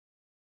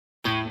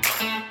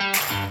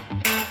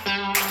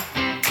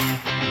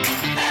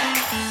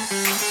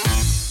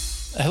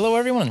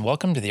everyone, and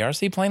welcome to the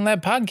RC Plane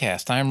Lab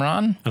podcast. I'm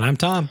Ron. And I'm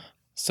Tom.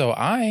 So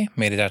I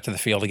made it out to the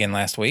field again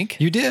last week.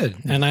 You did,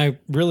 and I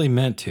really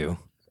meant to,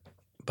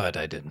 but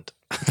I didn't.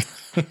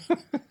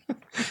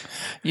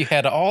 You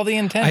had all the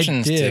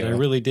intentions I did, to. I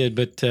really did,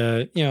 but,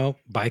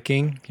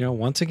 biking,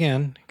 once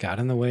again, got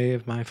in the way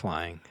of my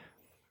flying.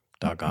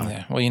 Doggone.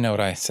 Yeah, well, you know what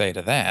I say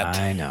to that.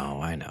 I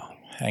know.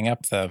 Hang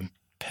up the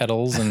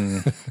pedals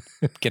and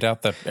get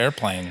out the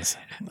airplanes.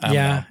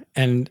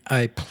 And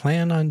I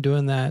plan on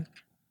doing that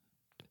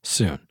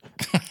soon.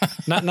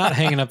 not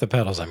hanging up the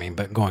pedals,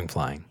 but going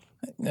flying.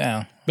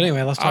 Yeah. But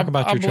anyway, let's talk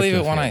about your trip. I'll believe to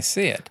it the when field. I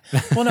see it.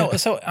 Well, no,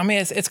 so,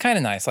 it's kind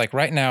of nice. Like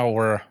right now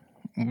we're,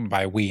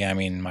 by we, I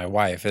mean my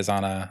wife is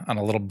on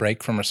a little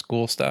break from her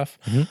school stuff.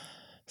 Mm-hmm.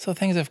 So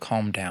things have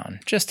calmed down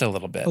just a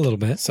little bit. A little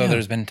bit, So yeah.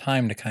 there's been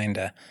time to kind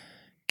of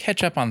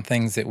catch up on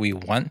things that we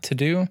want to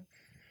do.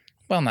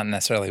 Well, not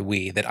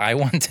necessarily that I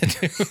want to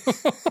do.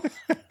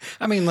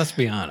 Let's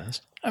be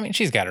honest.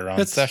 She's got her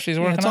own stuff she's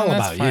working it's on. all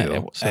That's about fine.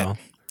 you. So.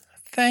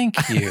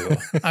 Thank you.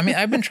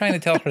 I've been trying to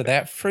tell her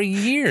that for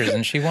years,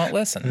 and she won't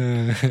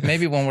listen.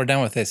 Maybe when we're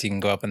done with this, you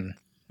can go up and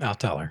I'll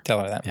tell her. Tell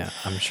her that. Yeah,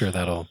 I'm sure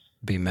that'll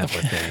be met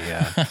with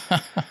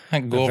a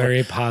Go over,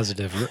 very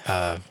positive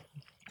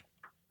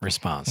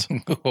response.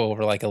 go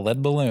over like a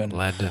lead balloon.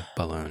 Lead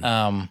balloon.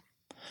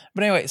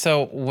 But anyway,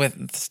 so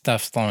with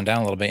stuff slowing down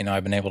a little bit,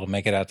 I've been able to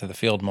make it out to the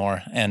field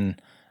more,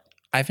 and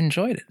I've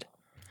enjoyed it.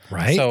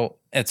 Right? So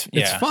it's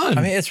fun.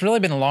 It's really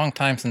been a long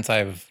time since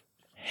I've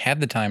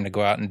had the time to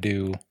go out and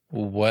do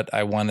what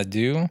I want to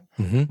do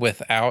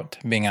without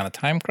being on a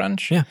time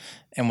crunch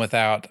and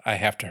without I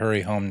have to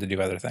hurry home to do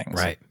other things.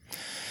 Right.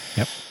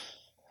 Yep.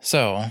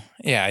 So,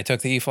 I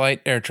took the E-Flite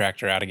air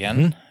tractor out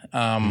again.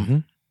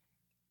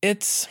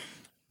 It's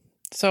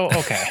so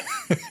okay.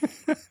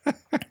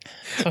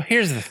 So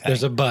here's the thing.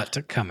 There's a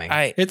but coming.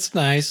 It's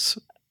nice,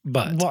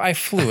 but. Well, I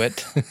flew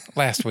it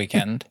last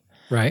weekend.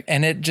 Right.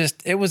 And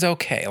it was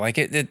okay. Like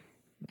it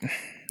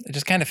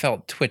just kind of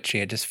felt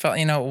twitchy. It just felt,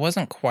 it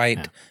wasn't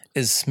quite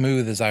as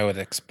smooth as I would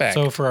expect.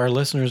 So for our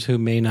listeners who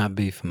may not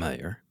be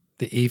familiar,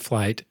 the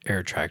E-Flite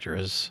air tractor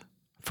is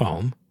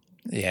foam.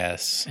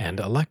 Yes. And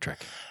electric.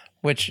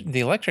 Which the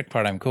electric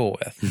part I'm cool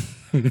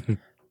with.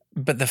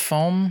 But the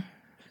foam,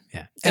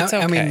 it's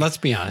okay. Let's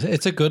be honest.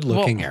 It's a good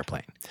looking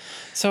airplane.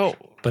 So,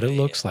 but it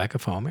looks like a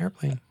foam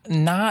airplane.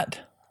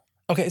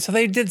 Okay, so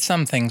they did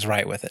some things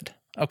right with it.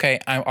 Okay,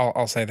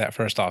 I'll say that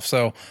first off.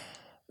 So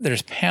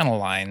there's panel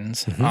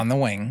lines on the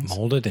wings.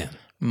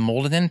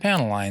 Molded in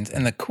panel lines.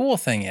 And the cool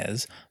thing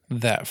is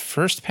that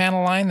first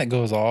panel line that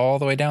goes all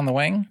the way down the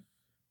wing,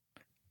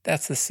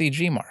 that's the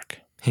CG mark.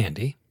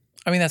 Handy.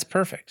 That's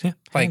perfect. Yeah,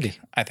 handy.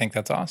 I think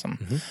that's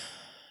awesome.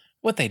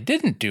 What they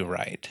didn't do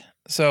right,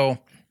 so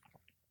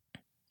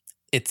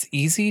it's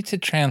easy to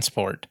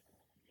transport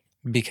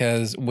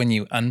because when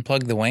you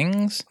unplug the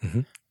wings,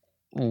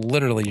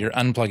 literally you're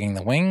unplugging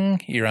the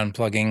wing, you're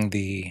unplugging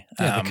the...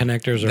 the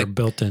connectors are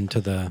built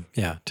into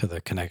to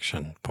the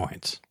connection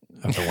points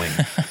of the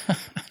wing.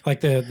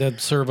 Like the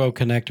servo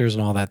connectors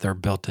and all that, they're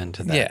built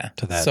into that. Yeah.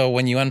 To that so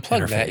when you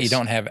unplug that, interface. you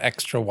don't have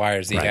extra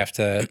wires that you have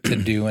to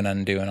do and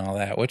undo and all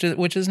that,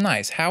 which is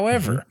nice.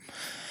 However,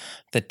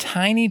 the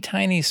tiny,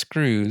 tiny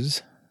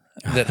screws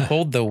that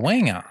hold the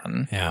wing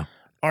on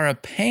are a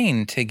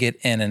pain to get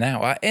in and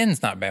out. Well,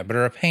 in's not bad, but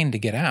are a pain to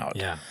get out.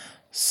 Yeah.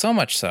 So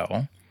much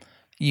so,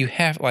 you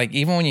have,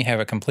 even when you have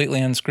it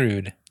completely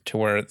unscrewed to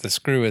where the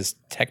screw is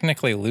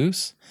technically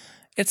loose,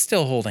 it's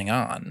still holding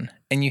on,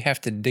 and you have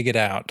to dig it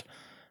out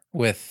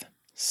with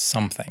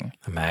something.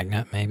 A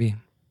magnet, maybe?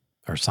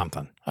 Or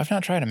something. I've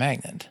not tried a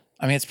magnet.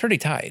 It's pretty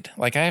tight.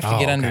 I have to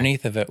get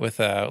underneath of it with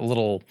a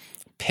little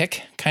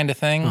pick kind of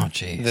thing. Oh,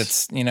 geez.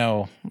 That's,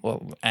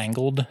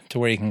 angled to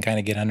where you can kind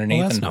of get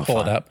underneath and pull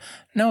it up.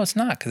 No, it's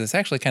not, because it's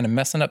actually kind of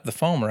messing up the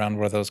foam around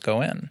where those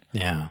go in.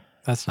 Yeah,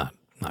 that's not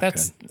good.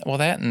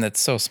 Well, and it's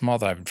so small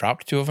that I've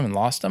dropped 2 of them and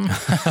lost them.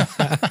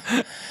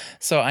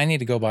 So I need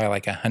to go buy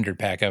 100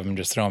 pack of them,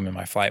 just throw them in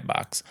my flight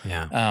box.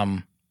 Yeah.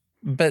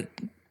 But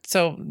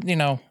so,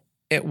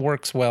 it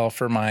works well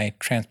for my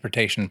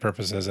transportation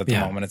purposes at the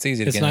moment. It's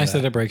easy to get into nice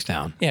that it breaks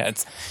down. Yeah,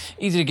 it's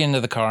easy to get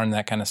into the car and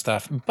that kind of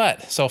stuff.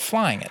 But so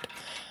flying it,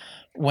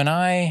 when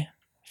I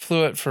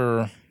flew it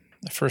for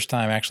the first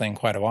time actually in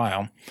quite a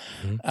while,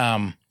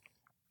 out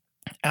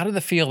of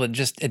the field,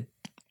 it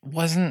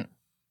wasn't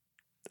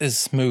as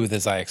smooth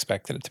as I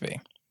expected it to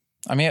be.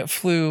 It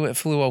flew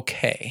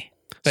okay,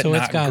 but so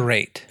not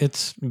great.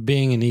 It's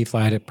being an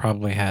E-Flite, it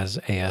probably has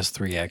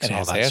AS3X and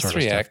all that sort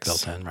of stuff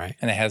built in, right?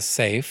 And it has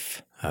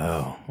safe.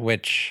 Oh.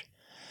 Which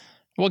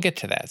we'll get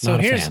to that. So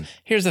Not a fan.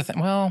 here's the thing.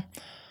 Well,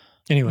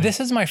 anyway, this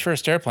is my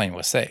first airplane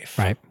with safe.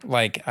 Right.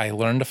 I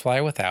learned to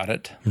fly without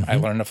it. I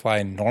learned to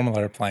fly normal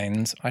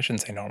airplanes. I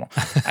shouldn't say normal.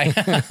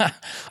 I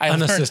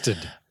unassisted.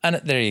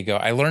 There you go.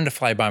 I learned to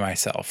fly by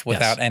myself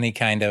without any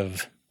kind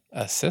of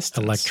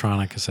assistance.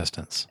 Electronic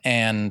assistance.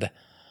 And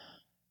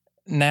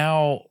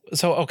now,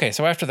 so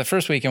after the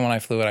first weekend when I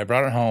flew it, I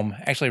brought it home,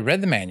 actually read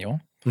the manual,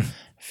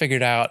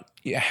 figured out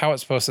how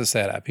it's supposed to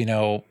set up,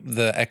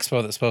 the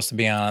expo that's supposed to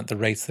be on it, the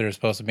rates that are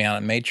supposed to be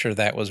on it, made sure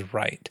that was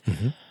right.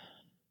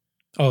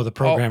 Oh, the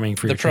programming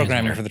for the your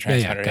programming transmitter. for the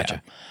transmitter. Yeah,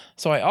 gotcha.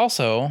 So I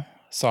also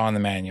saw in the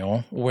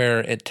manual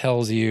where it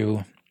tells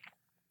you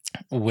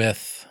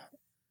with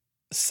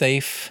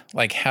safe,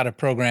 like how to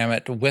program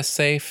it with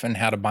safe and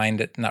how to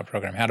bind it,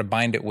 how to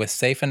bind it with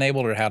safe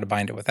enabled or how to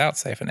bind it without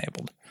safe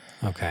enabled.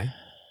 Okay.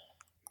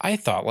 I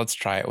thought, let's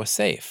try it with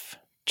safe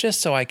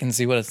just so I can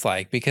see what it's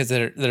like, because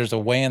there's a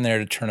way in there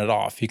to turn it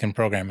off. You can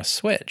program a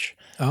switch.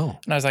 Oh.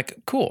 And I was like,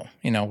 cool.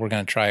 We're going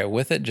to try it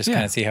with it, just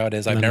kind of see how it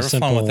is. I've never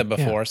flown with it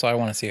before, so I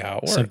want to see how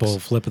it works. Simple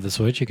flip of the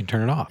switch, you can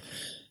turn it off.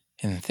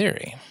 In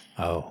theory.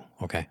 Oh,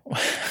 okay.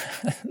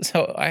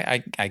 So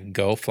I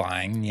go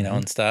flying,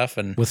 and stuff.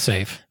 And with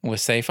safe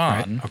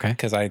on. Right. Okay.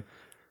 Because at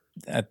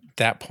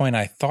that point,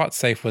 I thought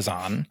safe was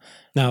on.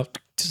 Now,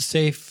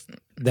 safe,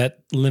 that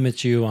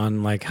limits you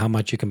on like how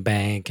much you can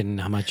bank and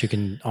how much you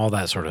can, all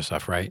that sort of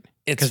stuff, right?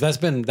 Because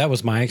that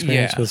was my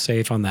experience with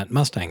safe on that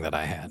Mustang that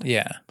I had.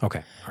 Yeah.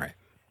 Okay. All right.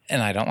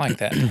 And I don't like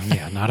that.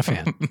 Yeah, not a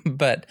fan.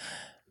 But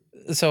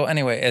so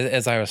anyway,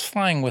 as I was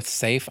flying with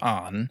safe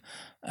on,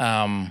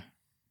 hold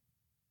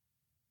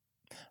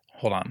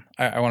on.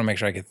 I want to make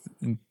sure I could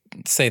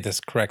say this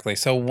correctly.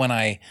 So when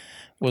I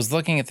was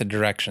looking at the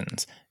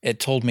directions, it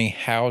told me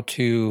how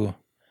to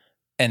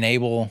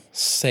enable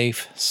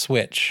safe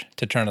switch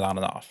to turn it on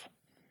and off.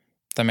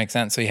 Does that make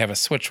sense? So you have a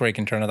switch where you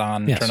can turn it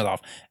on, turn it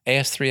off.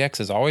 AS3X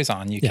is always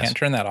on. You can't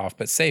turn that off,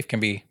 but safe can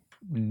be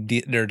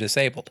they're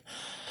disabled.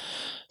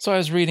 So I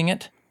was reading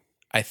it.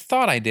 I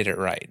thought I did it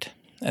right.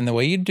 And the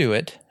way you do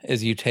it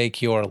is you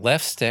take your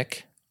left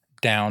stick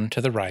down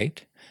to the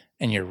right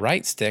and your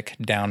right stick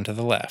down to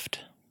the left.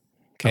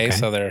 Okay.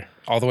 So they're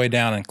all the way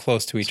down and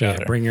close to each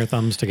other. Bring your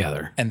thumbs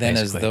together. And then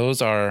as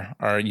those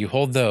are you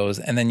hold those,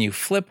 and then you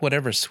flip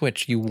whatever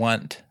switch you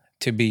want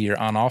to be your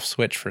on-off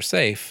switch for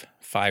safe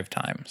 5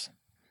 times.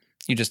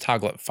 You just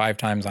toggle it 5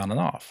 times on and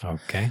off.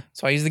 Okay.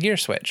 So I use the gear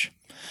switch.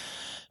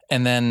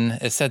 And then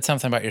it said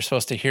something about you're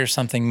supposed to hear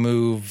something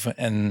move,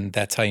 and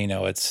that's how you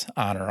know it's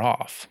on or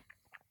off.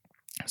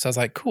 So I was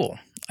like, cool.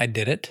 I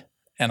did it,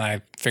 and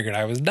I figured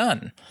I was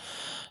done.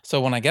 So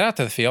when I got out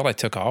to the field, I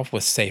took off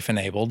with safe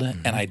enabled,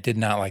 and I did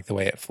not like the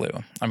way it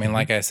flew. I mean,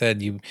 like I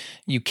said,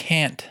 you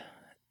can't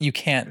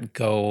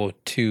go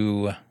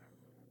to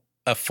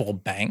a full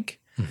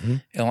bank.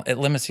 It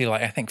limits you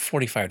like, I think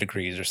 45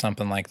 degrees or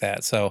something like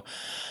that. So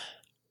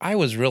I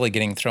was really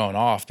getting thrown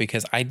off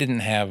because I didn't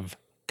have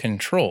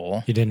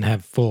control. You didn't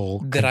have full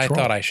that control. I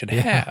thought I should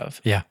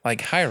have. Yeah. Like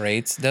high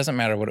rates, doesn't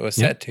matter what it was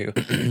set to.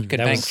 You could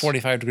bank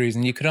 45 degrees,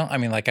 and you could, I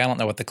mean, like, I don't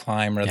know what the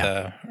climb or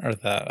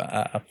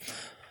the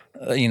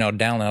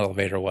down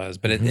elevator was,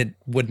 but it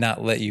would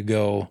not let you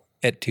go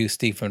at too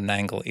steep of an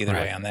angle either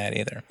way on that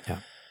either. Yeah.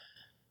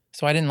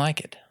 So I didn't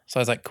like it. So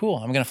I was like, cool,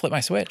 I'm going to flip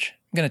my switch.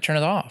 I'm going to turn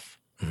it off.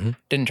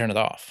 Didn't turn it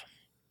off.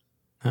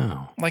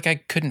 Oh. Like I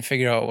couldn't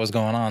figure out what was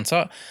going on.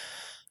 So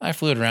I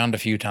flew it around a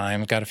few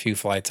times, got a few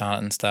flights on it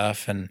and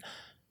stuff, and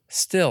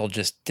still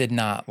just did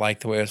not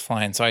like the way it was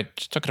flying. So I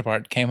just took it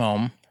apart, came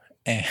home,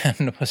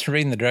 and was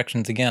reading the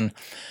directions again.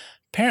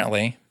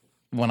 Apparently,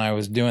 when I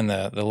was doing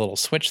the little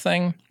switch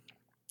thing,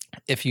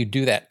 if you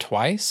do that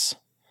twice,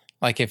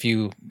 like if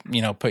you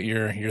put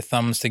your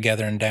thumbs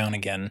together and down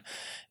again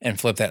and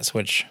flip that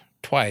switch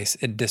twice,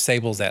 it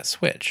disables that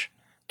switch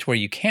to where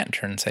you can't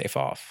turn safe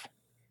off.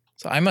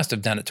 So I must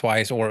have done it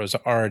twice, or it was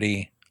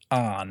already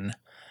on.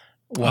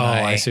 When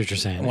I see what you're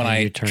saying. When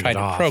I tried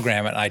to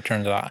program it, I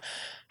turned it off.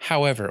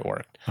 However, it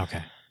worked.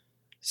 Okay.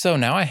 So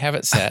now I have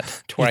it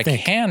set to where I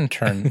can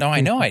turn. No,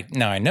 I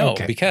know.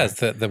 Okay. Because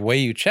the way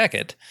you check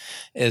it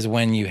is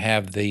when you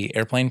have the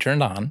airplane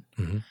turned on,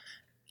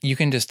 you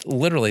can just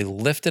literally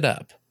lift it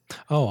up.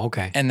 Oh,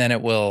 okay. And then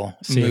it will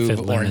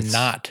move or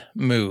not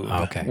move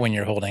when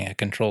you're holding a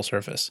control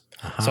surface.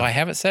 So I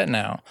have it set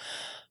now.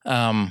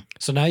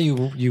 So now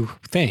you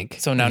think.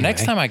 So now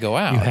next time I go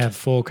out, you have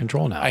full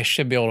control now. I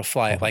should be able to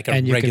fly it like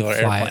a regular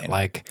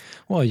airplane.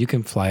 You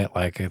can fly it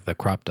like the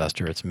crop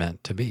duster it's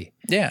meant to be.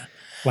 Yeah.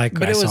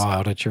 Like I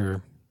saw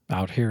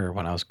out here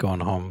when I was going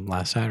home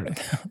last Saturday.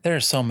 There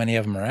are so many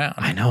of them around.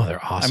 I know,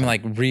 they're awesome. I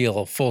mean, like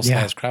real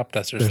full-size crop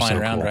dusters flying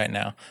around right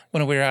now.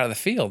 When we were out of the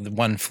field,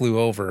 one flew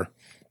over,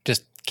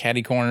 just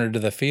catty-cornered to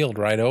the field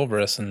right over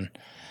us, and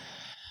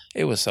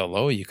it was so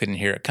low you couldn't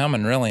hear it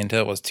coming really until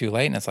it was too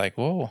late. And it's like,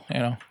 whoa,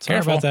 Sorry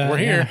careful, about that. We're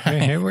here. Yeah,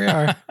 here we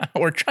are.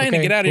 We're trying to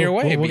get out of your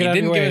way, but you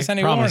didn't give us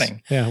any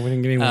warning. Yeah, we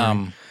didn't give any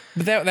warning.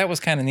 But that was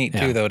kind of neat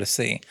too, though, to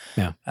see.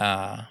 Yeah.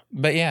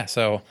 But yeah,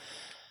 so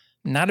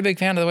not a big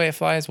fan of the way it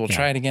flies. We'll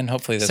try it again,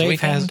 hopefully this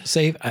weekend.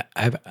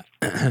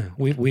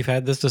 We've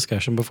had this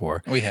discussion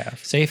before. We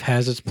have. Safe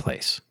has its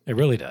place. It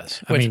really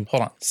does. Hold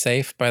on.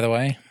 Safe, by the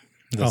way.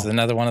 This is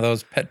another one of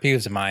those pet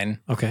peeves of mine.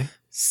 Okay.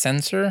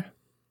 Sensor.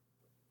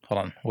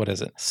 Hold on. What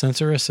is it?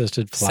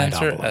 Sensor-assisted flight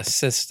envelope.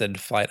 Sensor-assisted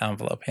flight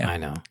envelope. Yeah. I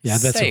know. Yeah,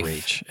 that's Safe. a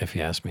reach, if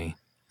you ask me.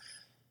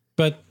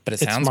 But it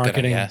sounds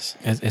marketing. Good, I guess.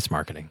 It's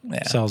marketing.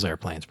 Yeah. Sells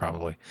airplanes,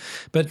 probably.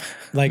 But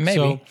Maybe.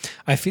 So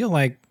I feel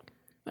like,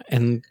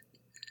 and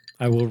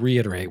I will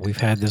reiterate, we've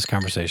had this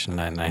conversation,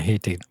 and I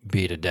hate to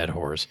beat a dead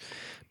horse,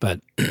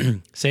 but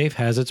Safe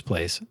has its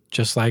place,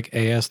 just like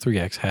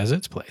AS3X has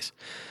its place.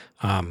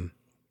 I'll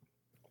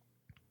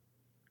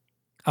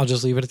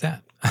just leave it at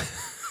that.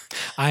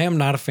 I am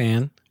not a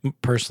fan,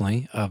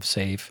 personally, of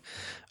Safe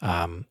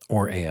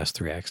or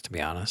AS3X, to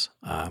be honest.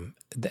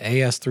 The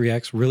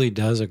AS3X really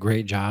does a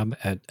great job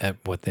at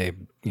what they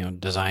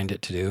designed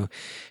it to do,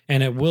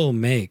 and it will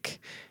make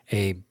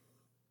a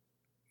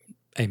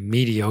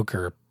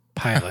mediocre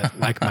pilot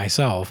like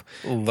myself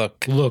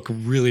look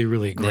really,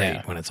 really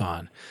great when it's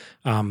on.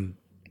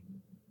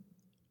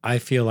 I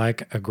feel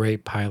like a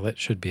great pilot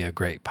should be a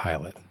great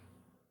pilot.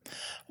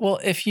 Well,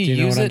 if you Do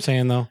you use know what I'm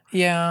saying, though?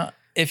 Yeah,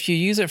 if you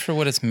use it for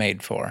what it's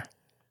made for,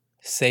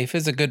 Safe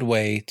is a good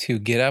way to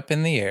get up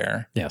in the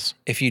air. Yes.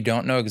 If you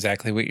don't know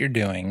exactly what you're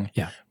doing.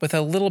 Yeah. With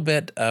a little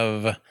bit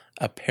of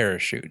a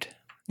parachute,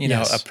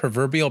 a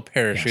proverbial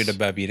parachute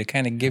above you to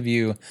kind of give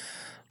you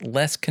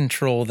less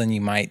control than you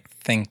might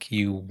think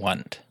you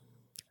want.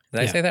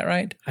 Did I say that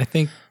right? I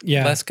think,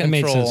 less control.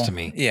 It made sense to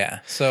me. Yeah.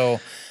 So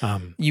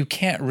you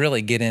can't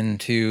really get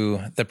into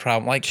the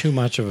problem. Like too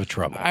much of a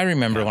trouble. I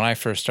remember when I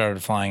first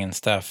started flying and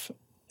stuff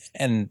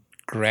and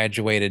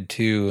graduated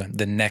to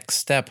the next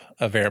step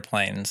of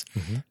airplanes,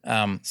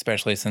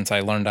 especially since I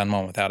learned on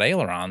one without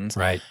ailerons.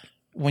 Right.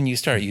 When you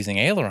start using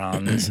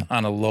ailerons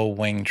on a low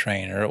wing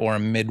trainer or a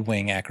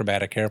mid-wing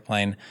acrobatic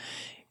airplane,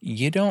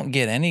 you don't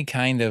get any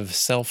kind of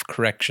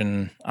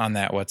self-correction on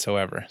that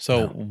whatsoever.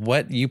 So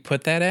what you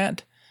put that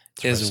at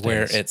is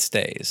where it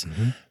stays.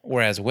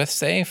 Whereas with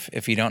Safe,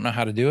 if you don't know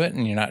how to do it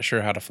and you're not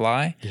sure how to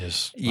fly,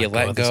 you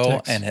let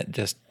go and it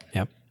just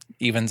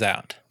evens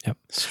out.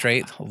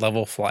 Straight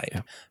level flight.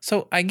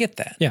 So I get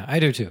that. Yeah, I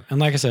do too. And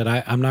like I said,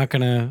 I'm not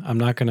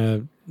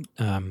gonna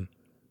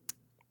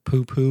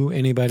poo-poo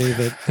anybody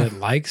that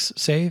likes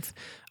Safe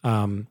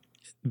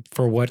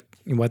for what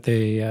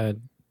they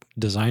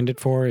designed it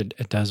for.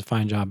 It does a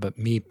fine job, but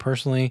me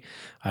personally,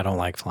 I don't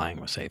like flying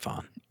with Safe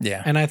on.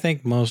 Yeah, and I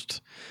think most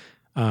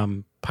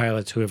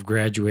pilots who have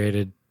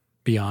graduated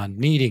beyond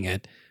needing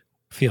it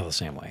feel the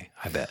same way,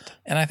 I bet.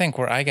 And I think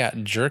where I got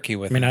jerky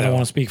with I don't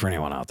want to speak for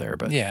anyone out there,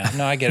 but yeah,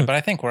 no, I get it. But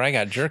I think where I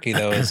got jerky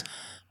though is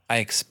I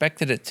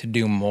expected it to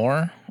do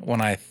more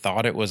when I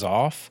thought it was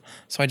off.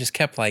 So I just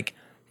kept like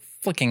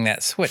flicking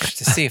that switch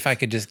to see if I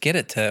could just get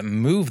it to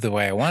move the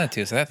way I wanted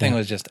to. So that thing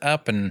was just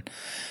up and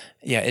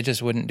it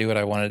just wouldn't do what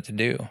I wanted it to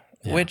do,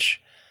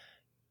 which,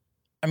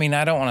 I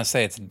don't want to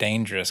say it's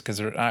dangerous because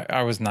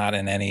I was not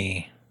in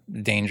any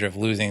danger of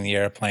losing the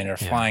airplane or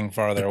flying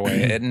farther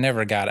away. It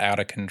never got out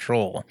of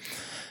control,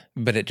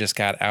 but it just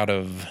got out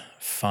of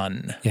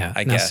fun. Yeah,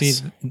 I guess. See,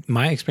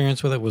 my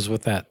experience with it was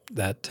with that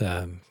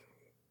the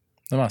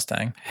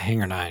Mustang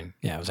Hangar 9.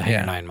 Yeah, it was a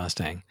Hangar 9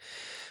 Mustang.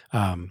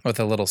 With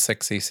a little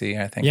 6cc,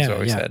 I think is what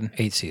we said.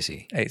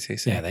 8cc.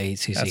 8cc. Yeah, the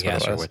 8cc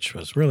gasser, which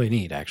was really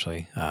neat,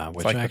 actually.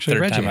 Which like actually the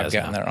third Reggie time I've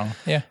gotten that wrong.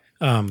 Yeah.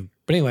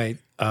 But anyway,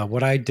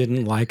 what I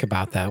didn't like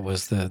about that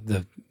was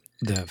the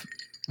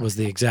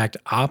exact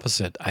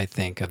opposite, I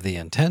think, of the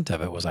intent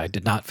of it was I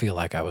did not feel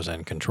like I was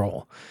in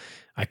control.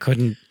 I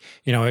couldn't,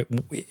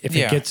 if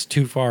it gets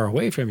too far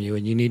away from you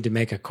and you need to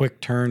make a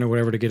quick turn or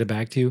whatever to get it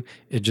back to you,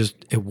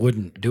 it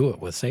wouldn't do it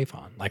with Safe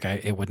on. Like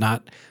it would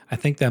not. I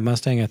think that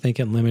Mustang, it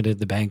limited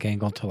the bank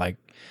angle to like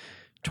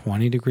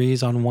 20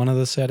 degrees on one of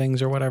the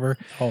settings or whatever.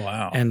 Oh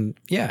wow! And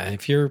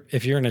if you're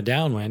in a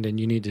downwind and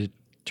you need to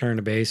turn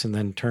to base and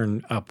then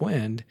turn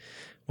upwind,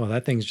 well,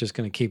 that thing's just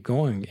going to keep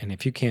going. And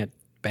if you can't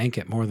bank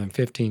it more than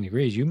 15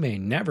 degrees, you may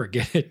never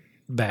get it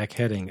back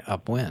heading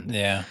upwind.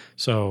 Yeah.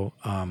 So,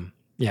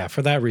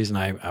 for that reason,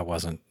 I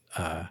wasn't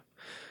a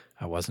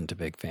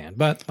big fan.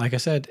 But like I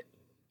said,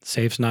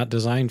 Safe's not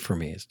designed for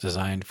me. It's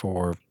designed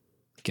for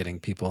getting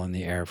people in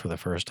the air for the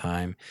first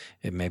time.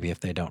 Maybe if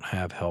they don't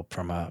have help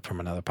from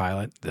another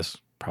pilot, this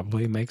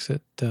probably makes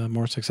it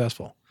more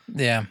successful.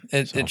 Yeah,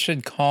 it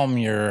should calm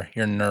your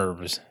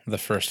nerves the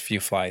first few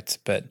flights,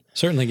 but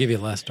certainly give you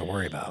less to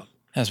worry about.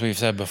 As we've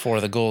said before,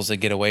 the goal is to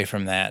get away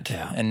from that.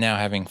 Yeah. And now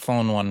having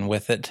flown one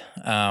with it,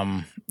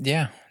 don't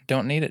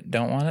need it,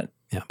 don't want it.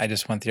 Yeah. I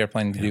just want the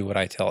airplane to do what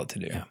I tell it to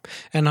do. Yeah.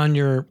 And on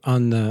the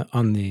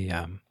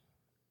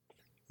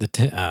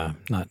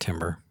not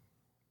timber,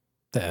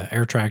 the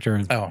air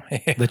tractor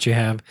that you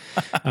have,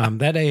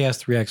 that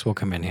AS3X will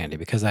come in handy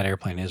because that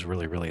airplane is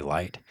really, really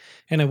light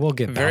and it will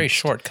get very bounced.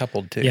 Short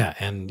coupled too. Yeah.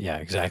 And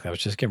exactly. I was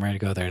just getting ready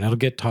to go there and it'll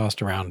get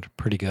tossed around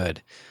pretty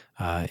good.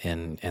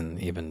 In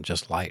even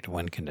just light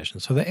wind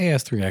conditions. So the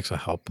AS3X will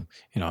help,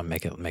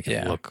 make it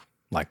look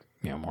like,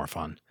 more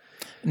fun.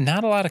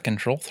 Not a lot of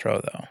control throw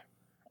though.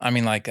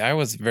 I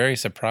was very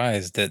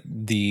surprised at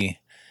the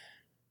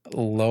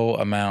low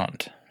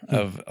amount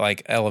of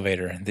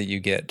elevator that you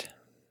get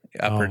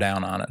up or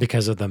down on it.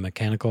 Because of the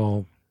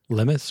mechanical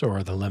limits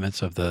or the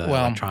limits of the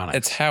electronics?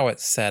 It's how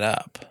it's set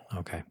up.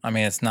 Okay.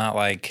 It's not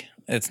like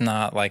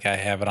I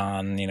have it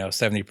on,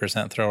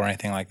 70% throw or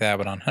anything like that,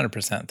 but on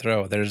 100%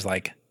 throw, there's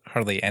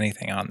hardly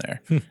anything on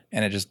there.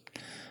 And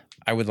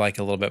I would like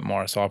a little bit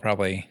more. So I'll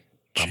probably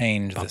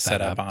change the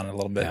setup on it a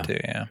little bit too.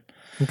 Yeah.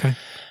 Okay.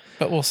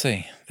 But we'll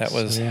see.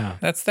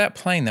 That's that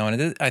plane though.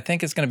 And I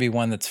think it's going to be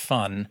one that's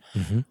fun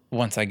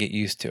once I get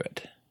used to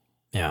it.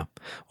 Yeah.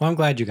 Well, I'm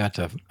glad you got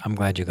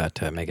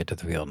to make it to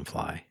the field and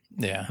fly.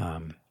 Yeah.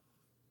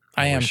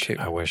 I am too.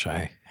 I wish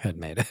I had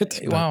made it.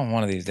 Well,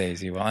 one of these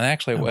days you will. And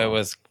actually, it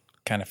was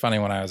kind of funny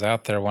when I was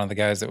out there. One of the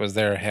guys that was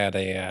there had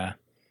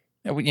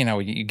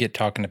you get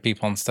talking to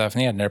people and stuff, and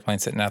he had an airplane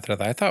sitting out there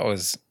that I thought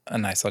was a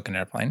nice looking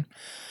airplane.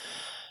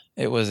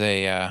 It was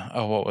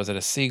what was it?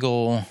 A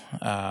Seagull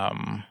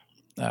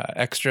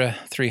Extra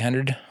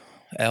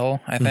 300L,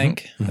 I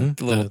think.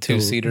 Mm-hmm. A little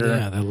two-seater.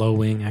 Yeah, the low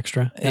wing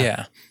extra.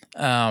 Yeah.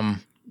 A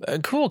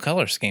cool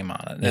color scheme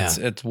on it.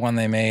 It's one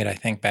they made, I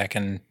think, back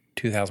in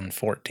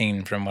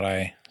 2014 from what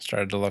I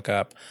started to look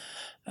up.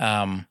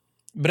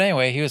 But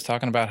anyway, he was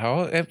talking about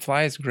how it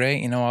flies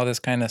great, all this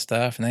kind of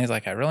stuff. And then he's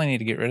like, I really need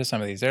to get rid of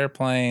some of these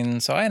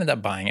airplanes. So I ended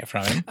up buying it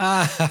from him.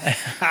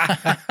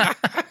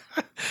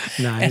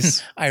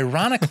 Nice. And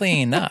ironically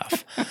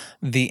enough,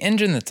 the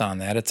engine that's on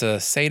that, it's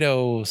a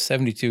Sato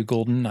 72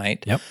 Golden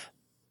Knight. Yep.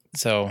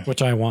 So,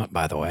 which I want,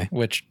 by the way.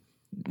 Which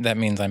that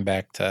means I'm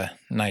back to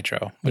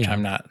nitro, which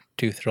I'm not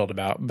too thrilled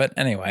about. But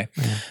anyway,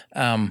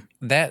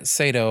 that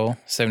Sato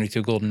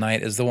 72 Golden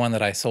Knight is the one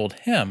that I sold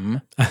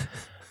him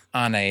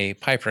on a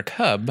Piper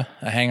Cub,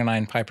 a Hangar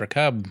 9 Piper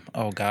Cub.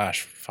 Oh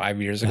gosh,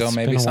 5 years ago,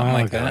 maybe something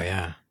like that.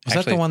 Yeah. Was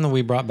that the one that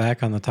we brought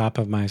back on the top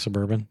of my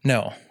Suburban?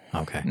 No.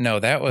 Okay. No,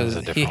 that was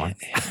a different one.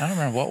 I don't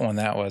remember what one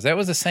that was. That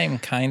was the same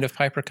kind of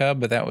Piper Cub,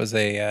 but that was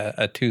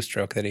a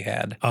two-stroke that he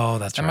had. Oh,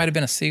 that's right. That might have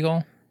been a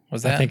Seagull.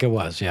 Was that? I think it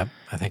was. Yep.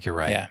 I think you're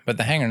right. Yeah, but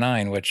the Hangar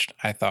 9, which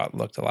I thought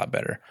looked a lot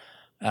better,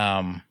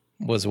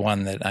 was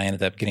one that I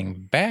ended up getting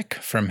back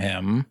from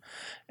him,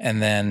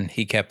 and then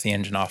he kept the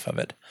engine off of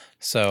it.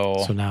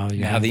 So now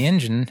the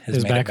engine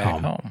has made it back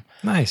home.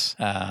 Nice.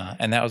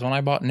 And that was when I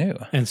bought new.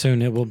 And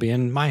soon it will be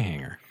in my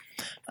hangar.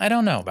 I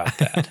don't know about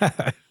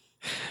that.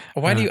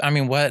 Why do you? I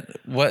mean,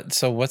 what?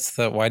 So what's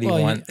the? Why do you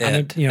want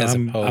it?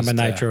 I'm a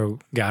nitro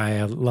guy.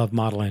 I love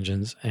model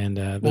engines, and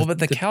but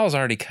the cow's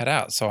already cut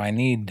out, so I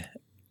need,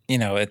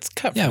 it's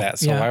cut for that.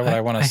 So why would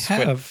I want to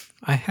switch?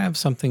 I have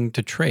something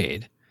to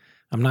trade.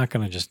 I'm not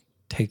going to just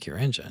take your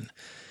engine,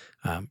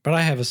 but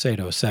I have a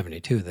Sato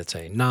 72 that's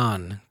a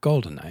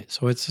non-Golden Knight,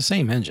 so it's the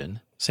same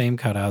engine, same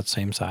cutout,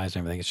 same size,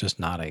 and everything. It's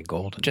just not a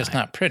Golden Knight. Just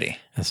not pretty.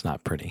 It's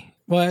not pretty.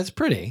 Well, it's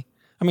pretty.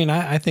 I mean,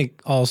 I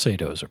think all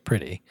Satos are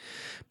pretty,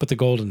 but the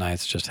Golden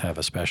Knights just have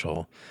a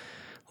special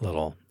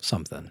little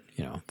something,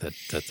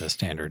 that the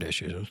standard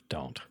issues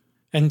don't.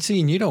 And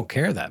you don't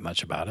care that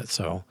much about it,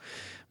 so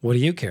what do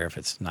you care if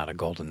it's not a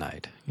Golden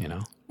Knight,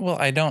 Well,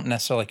 I don't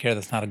necessarily care that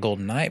it's not a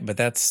Golden Knight, but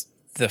that's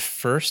the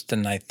first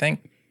and I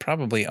think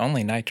probably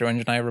only nitro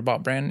engine I ever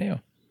bought brand new.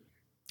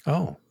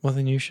 Oh, well,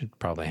 then you should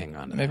probably hang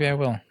on to that. Maybe I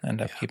will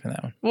end up keeping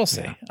that one. We'll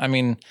see. Yeah. I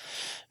mean,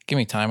 give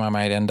me time. I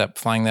might end up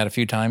flying that a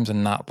few times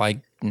and not like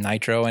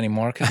nitro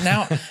anymore. Because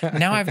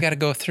now I've got to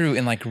go through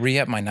and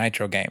re-up my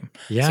nitro game.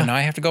 Yeah. So now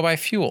I have to go buy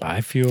fuel. Now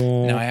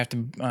I have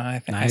to, I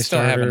think I still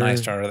have a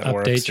nice starter that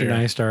works. Update your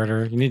nice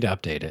starter. You need to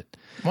update it.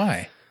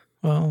 Why?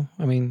 Well,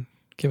 I mean,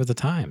 give it the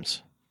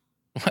times.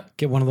 What?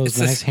 Get one of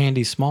those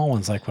handy small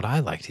ones like what I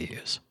like to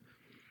use.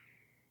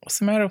 What's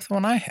the matter with the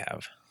one I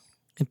have?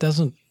 It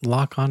doesn't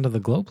lock onto the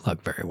glow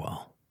plug very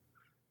well.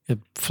 It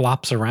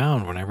flops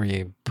around whenever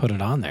you put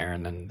it on there,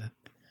 and then.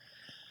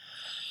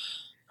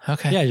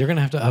 Okay. Yeah, you're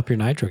gonna have to up your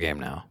nitro game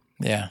now.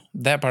 Yeah,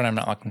 that part I'm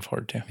not looking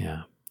forward to.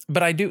 Yeah,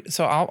 but I do.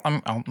 So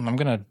I'm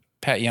gonna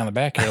pat you on the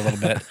back here a little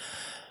bit.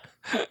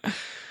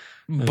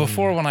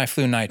 Before, when I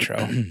flew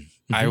nitro,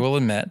 I will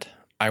admit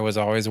I was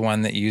always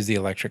one that used the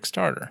electric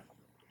starter.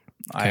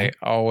 Okay.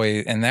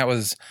 And that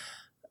was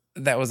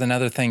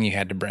another thing you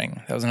had to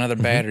bring. That was another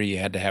battery you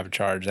had to have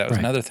charged. That was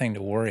another thing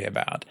to worry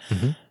about.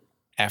 Mm-hmm.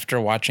 After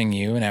watching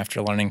you and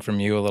after learning from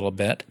you a little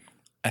bit,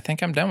 I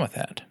think I'm done with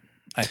that.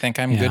 I think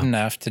I'm good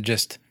enough to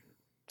just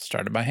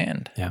start it by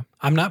hand. Yeah.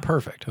 I'm not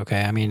perfect.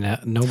 Okay. I mean,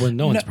 no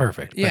one's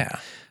perfect. But,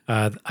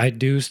 yeah. I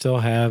do still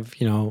have,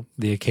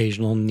 the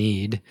occasional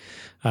need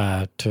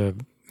to,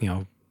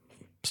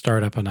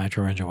 start up a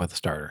nitro engine with a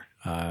starter.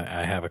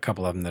 I have a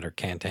couple of them that are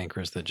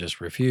cantankerous that just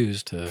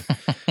refuse to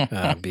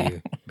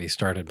be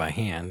started by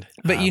hand.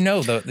 But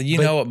know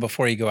it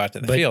before you go out to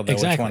the field, though,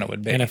 exactly. Which one it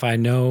would be. And if I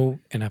know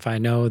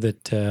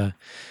that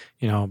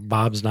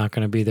Bob's not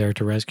going to be there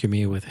to rescue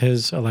me with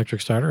his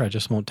electric starter, I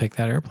just won't take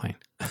that airplane.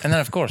 And then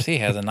of course he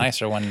has a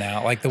nicer one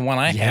now. Like the one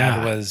I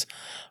had was,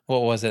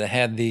 what was it? It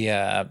had the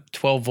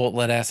 12-volt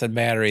lead acid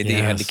battery that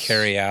you had to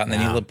carry out, and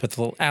then you put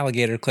the little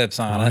alligator clips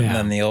on it, and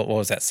then the old, what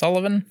was that,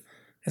 Sullivan?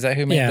 Is that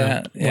who made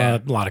that? Yeah,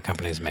 well, a lot of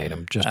companies made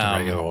them, just the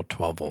regular old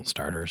 12-volt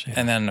starters. Yeah.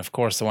 And then, of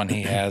course, the one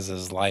he has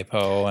is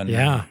LiPo. And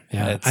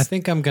I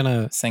think I'm going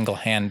to...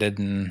 Single-handed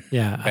and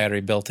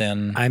battery built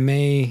in. I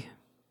may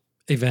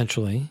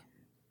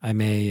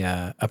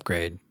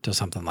upgrade to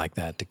something like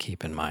that to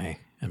keep in my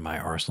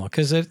arsenal,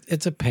 because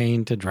it's a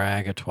pain to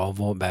drag a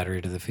 12-volt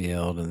battery to the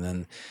field, and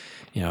then,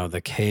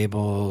 the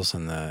cables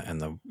and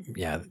the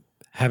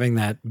having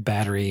that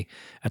battery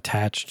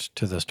attached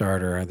to the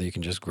starter that you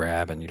can just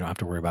grab, and you don't have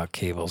to worry about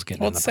cables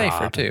getting in the prop.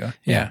 It's safer too.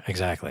 Yeah,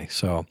 exactly.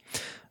 So,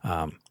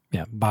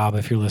 Bob,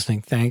 if you're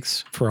listening,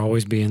 thanks for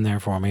always being there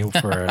for me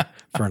for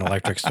an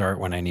electric start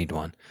when I need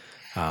one.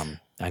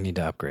 I need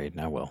to upgrade,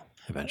 and I will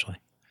eventually.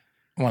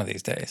 One of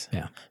these days.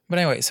 Yeah. But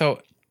anyway,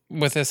 so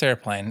with this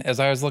airplane, as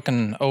I was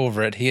looking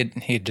over it, he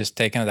had just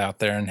taken it out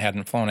there and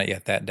hadn't flown it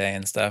yet that day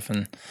and stuff.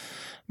 And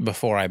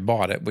before I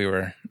bought it, we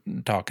were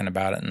talking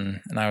about it,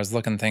 and I was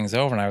looking things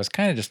over, and I was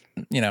kind of just,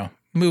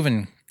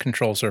 moving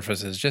control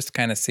surfaces just to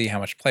kind of see how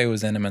much play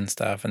was in them and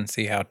stuff and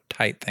see how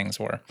tight things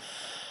were.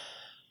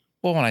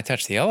 Well, when I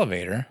touched the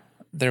elevator,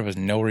 there was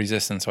no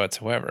resistance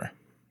whatsoever.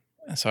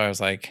 And so I was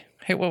like,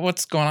 hey,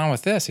 what's going on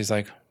with this? He's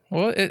like,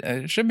 well,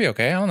 it should be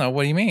okay. I don't know.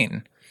 What do you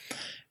mean?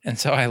 And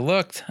so I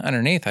looked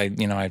underneath.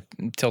 I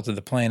tilted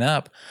the plane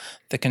up.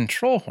 The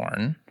control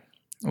horn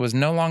was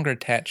no longer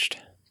attached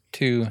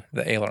to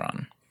the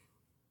aileron.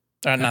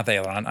 Not the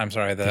aileron. I'm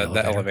sorry,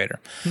 the elevator.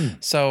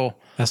 So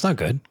that's not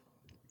good.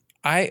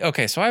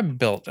 So I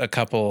built a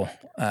couple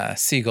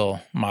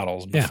Seagull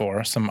models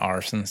before, some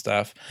ARFs and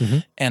stuff. Mm-hmm.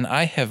 And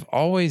I have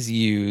always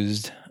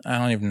used, I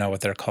don't even know what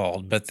they're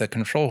called, but the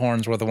control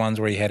horns were the ones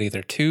where you had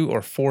either 2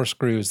 or 4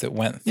 screws that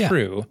went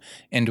through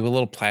into a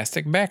little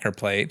plastic backer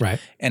plate.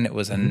 Right. And it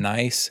was a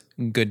nice,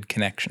 good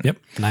connection. Yep.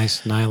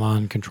 Nice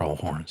nylon control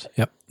horns.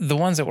 Yep. The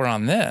ones that were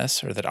on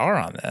this, or that are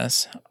on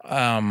this,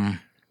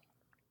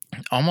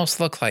 almost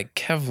look like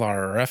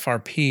Kevlar or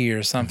FRP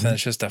or something. Mm-hmm.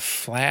 It's just a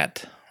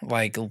flat,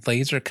 like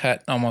laser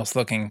cut almost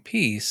looking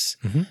piece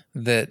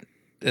that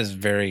is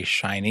very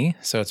shiny,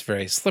 so it's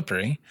very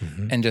slippery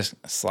and just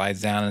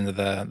slides down into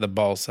the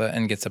balsa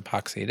and gets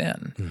epoxied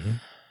in. Mm-hmm.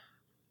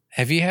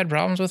 Have you had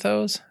problems with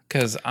those?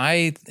 Because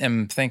I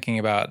am thinking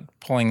about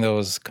pulling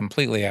those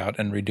completely out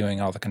and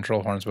redoing all the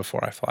control horns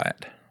before I fly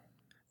it.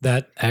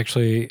 That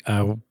actually,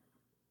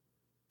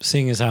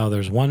 seeing as how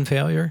there's one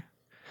failure,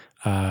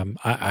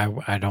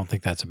 I don't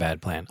think that's a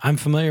bad plan. I'm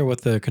familiar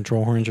with the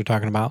control horns you're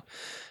talking about.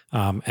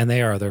 And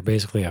they're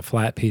basically a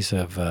flat piece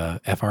of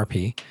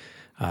FRP,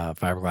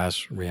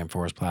 fiberglass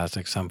reinforced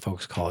plastic. Some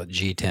folks call it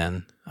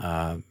G10.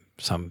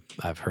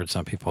 I've heard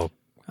some people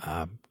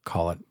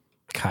call it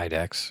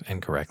Kydex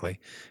incorrectly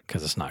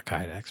because it's not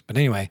Kydex. But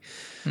anyway,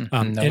 no,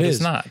 it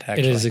is not.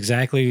 Actually. It is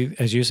exactly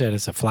as you said.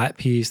 It's a flat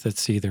piece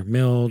that's either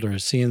milled or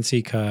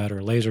CNC cut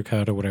or laser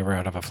cut or whatever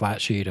out of a flat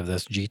sheet of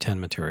this G10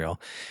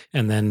 material,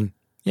 and then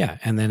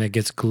it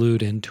gets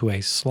glued into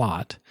a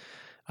slot.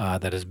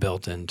 That is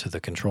built into the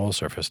control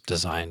surface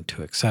designed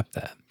to accept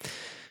that.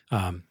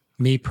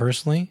 Me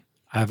personally,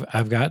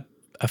 I've got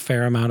a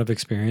fair amount of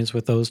experience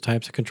with those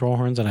types of control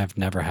horns, and I've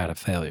never had a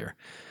failure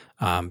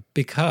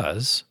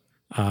because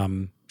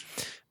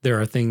there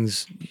are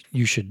things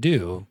you should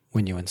do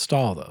when you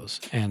install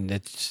those, and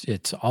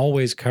it's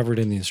always covered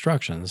in the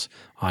instructions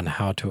on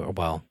how to.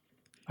 Well,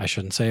 I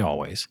shouldn't say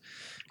always,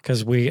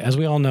 because as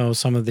we all know,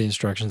 some of the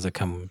instructions that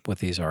come with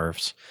these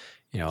ARFs.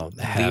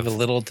 Leave a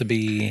little to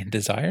be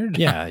desired.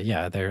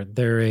 Yeah.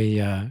 They're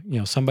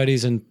a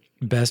somebody's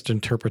best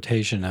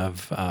interpretation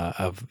of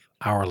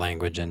our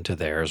language into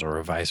theirs,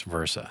 or vice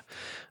versa.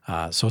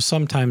 So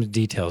sometimes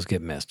details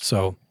get missed.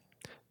 So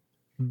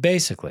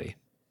basically,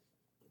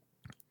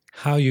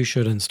 how you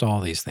should install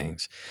these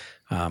things,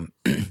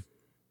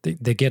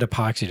 they get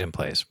epoxied in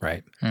place,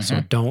 right? Mm-hmm.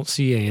 So don't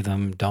CA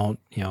them. Don't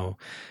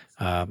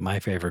my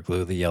favorite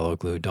glue, the yellow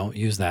glue, don't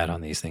use that on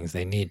these things.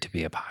 They need to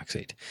be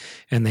epoxied.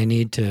 And they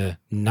need to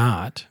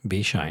not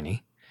be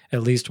shiny,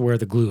 at least where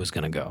the glue is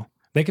going to go.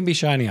 They can be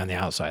shiny on the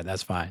outside.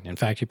 That's fine. In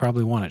fact, you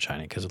probably want it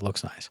shiny because it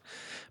looks nice.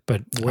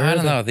 But I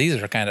don't know.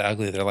 These are kind of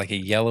ugly. They're like a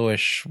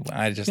yellowish.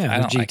 I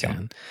don't like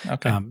them.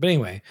 Okay. But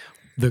anyway,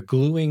 the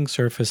gluing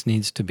surface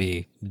needs to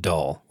be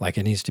dull. Like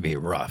it needs to be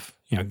rough.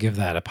 Give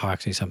that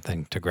epoxy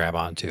something to grab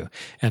onto.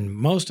 And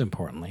most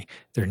importantly,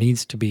 there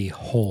needs to be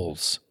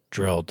holes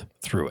drilled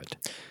through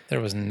it.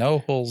 There was no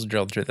holes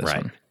drilled through this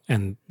one.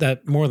 And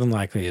that more than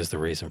likely is the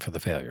reason for the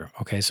failure.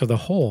 Okay, so the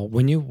hole,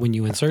 when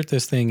you insert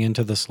this thing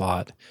into the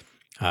slot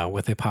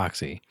with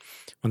epoxy,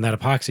 when that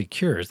epoxy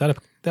cures, that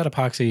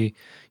epoxy,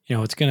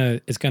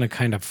 it's gonna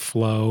kind of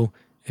flow,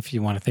 if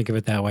you want to think of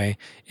it that way,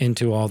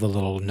 into all the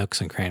little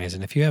nooks and crannies.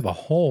 And if you have a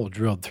hole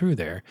drilled through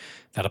there,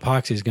 that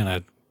epoxy is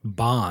gonna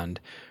bond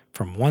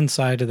from one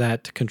side of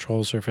that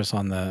control surface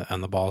on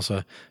the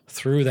balsa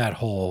through that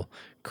hole,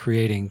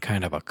 creating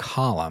kind of a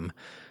column,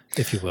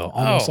 if you will,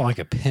 almost like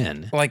a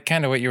pin. Like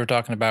kind of what you were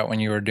talking about when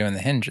you were doing the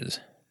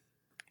hinges.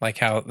 Like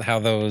how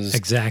those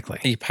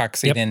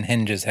epoxied in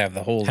hinges have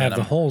the holes in them. Have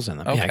the holes in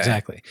them. Okay. Yeah,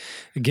 exactly.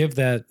 It gives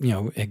that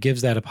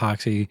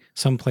epoxy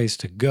some place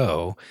to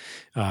go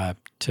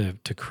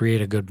to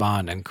create a good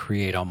bond and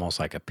create almost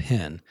like a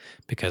pin,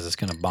 because it's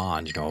going to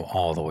bond,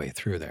 all the way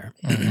through there.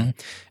 Mm-hmm.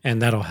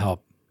 And that'll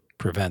help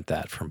prevent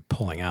that from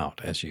pulling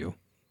out as you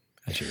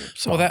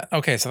saw.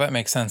 Well, so that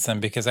makes sense then,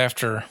 because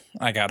after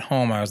I got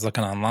home, I was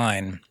looking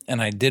online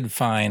and I did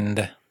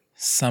find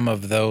some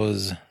of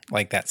those,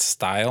 like that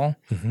style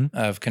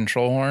of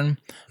control horn,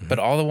 but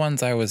all the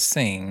ones I was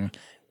seeing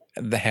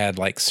that had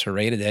like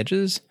serrated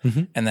edges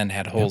and then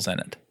had holes in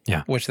it.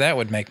 Yeah. Which that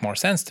would make more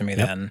sense to me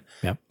then.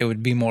 Yep. It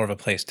would be more of a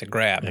place to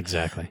grab.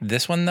 Exactly.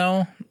 This one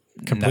though,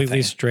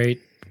 completely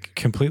straight.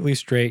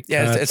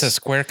 Yeah, it's a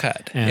square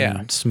cut.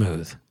 And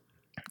smooth.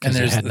 And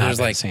there's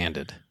like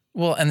sanded.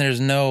 Well, and there's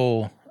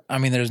no I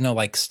mean, there's no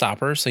like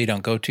stopper, so you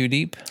don't go too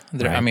deep.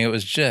 Right. I mean, it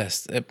was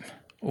just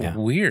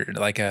weird.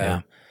 Like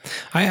I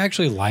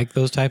actually like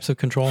those types of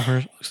control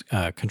horns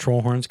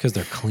because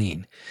they're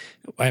clean.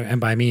 And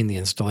by I mean the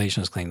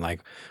installation is clean.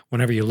 Like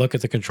whenever you look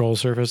at the control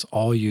surface,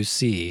 all you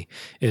see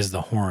is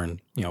the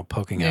horn,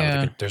 poking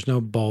out. There's no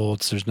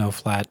bolts. There's no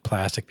flat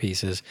plastic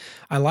pieces.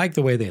 I like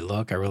the way they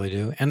look. I really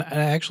do. And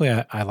actually,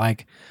 I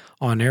like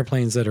on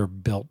airplanes that are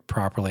built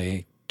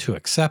properly to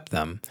accept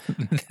them.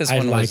 This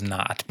one was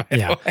not. By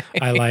the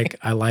way.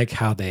 I like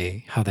how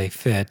they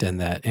fit, and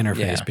that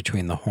interface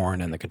between the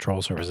horn and the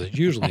control surface is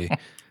usually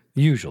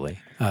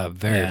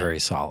very, very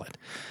solid.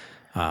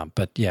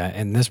 But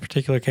in this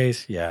particular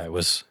case,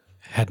 it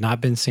had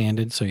not been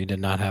sanded, so you did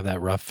not have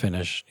that rough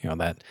finish,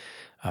 that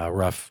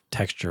rough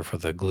texture for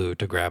the glue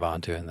to grab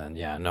onto, and then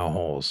no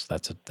holes.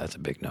 That's a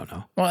big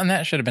no-no. Well, and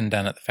that should have been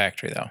done at the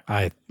factory, though.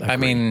 I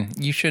mean,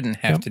 you shouldn't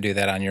have to do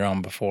that on your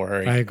own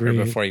before. I agree.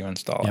 Or before you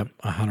install it.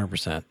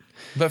 100%.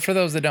 But for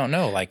those that don't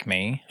know, like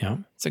me,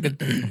 it's a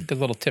good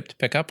little tip to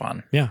pick up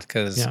on. Yeah,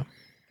 because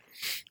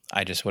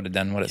I just would have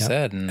done what it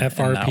said. And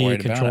FRP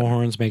control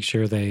horns, make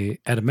sure they,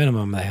 at a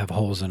minimum, they have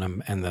holes in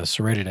them, and the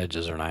serrated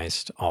edges are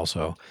nice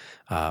also.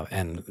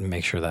 And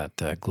make sure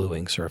that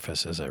gluing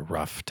surface is a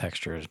rough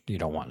texture. You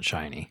don't want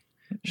shiny.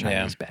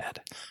 Shiny is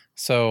bad.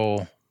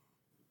 So,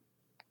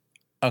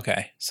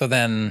 okay. So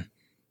then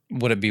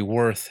would it be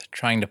worth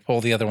trying to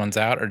pull the other ones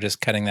out or just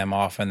cutting them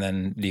off? And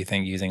then do you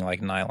think using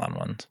like nylon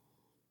ones?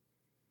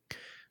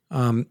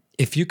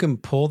 If you can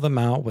pull them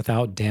out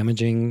without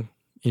damaging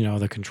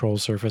the control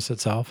surface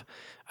itself,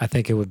 I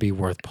think it would be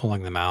worth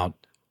pulling them out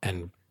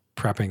and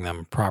prepping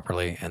them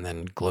properly and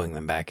then gluing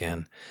them back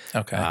in.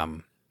 Okay.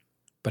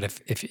 But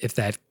if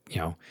that,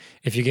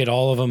 if you get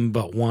all of them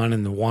but one,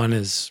 and the one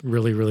is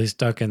really, really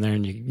stuck in there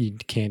and you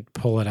can't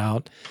pull it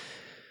out,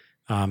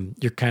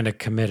 you're kind of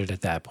committed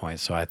at that point.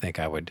 So I think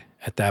I would,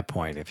 at that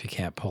point, if you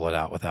can't pull it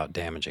out without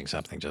damaging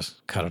something,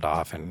 just cut it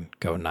off and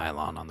go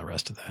nylon on the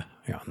rest of the,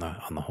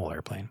 on the whole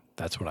airplane.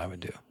 That's what I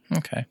would do.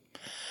 Okay.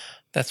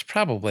 That's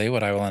probably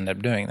what I will end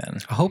up doing then.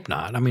 I hope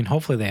not. I mean,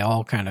 hopefully they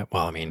all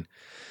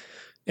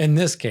in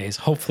this case,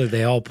 hopefully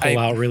they all pull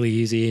out really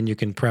easy and you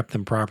can prep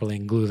them properly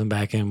and glue them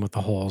back in with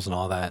the holes and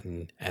all that,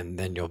 and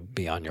then you'll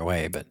be on your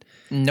way. But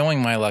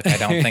knowing my luck, I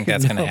don't think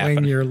that's going to happen.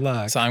 Knowing your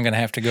luck. So I'm going to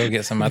have to go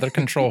get some other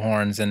control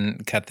horns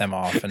and cut them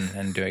off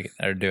and do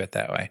it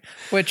that way.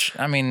 Which,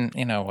 I mean,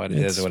 it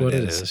is what it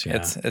is.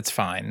 Yeah. It's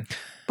fine.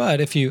 But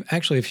if you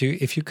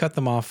cut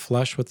them off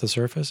flush with the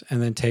surface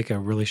and then take a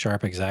really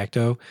sharp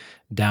X-Acto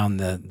down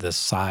the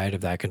side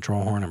of that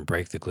control horn and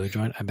break the glue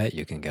joint, I bet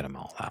you can get them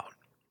all out.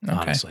 Okay.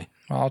 Honestly,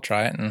 well, I'll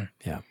try it. And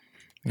maybe.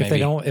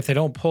 If they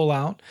don't pull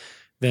out,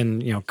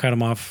 then cut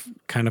them off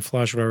kind of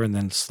flush, whatever, and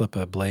then slip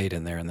a blade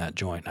in there in that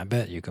joint. I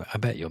bet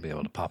you'll be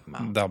able to pop them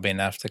out. That'll be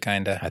enough to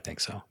kind of. I think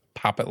so.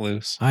 Pop it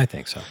loose. I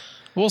think so.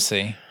 We'll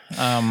see.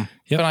 But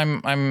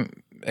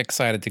I'm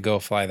excited to go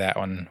fly that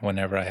one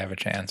whenever I have a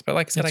chance. But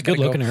like I said, it's a good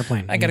looking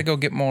airplane. I got to go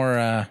get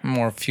more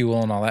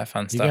fuel and all that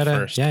fun stuff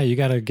first. Yeah, you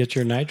got to get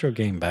your nitro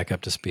game back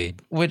up to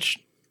speed. Which,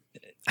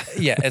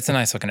 it's a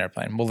nice looking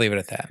airplane. We'll leave it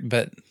at that.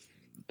 But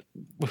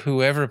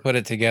whoever put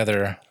it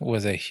together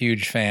was a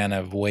huge fan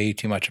of way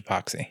too much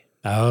epoxy.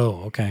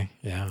 Oh, okay.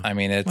 Yeah. I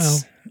mean,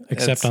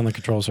 except on the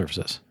control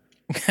surfaces.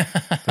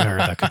 Or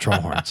the control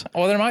horns.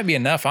 Well, there might be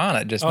enough on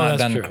it, just not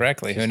done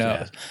correctly. Who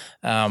knows?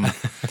 Yeah.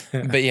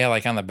 But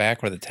like on the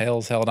back where the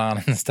tail's held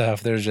on and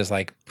stuff, there's just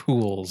like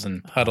pools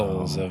and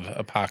puddles of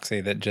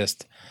epoxy that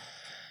just.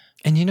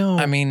 And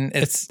I mean,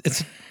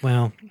 it's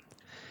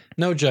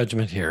no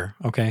judgment here.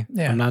 Okay.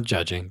 Yeah. I'm not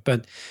judging,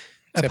 but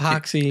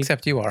epoxy.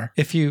 Except you are.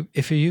 If you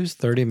use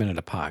 30-minute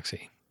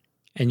epoxy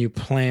and you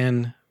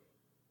plan,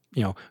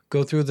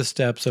 go through the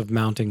steps of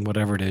mounting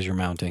whatever it is you're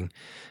mounting,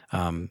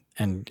 and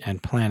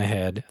plan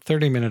ahead.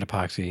 30-minute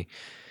epoxy,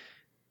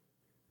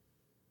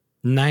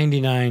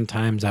 99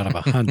 times out of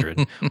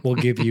 100 will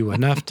give you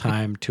enough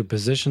time to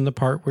position the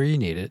part where you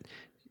need it,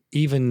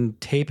 even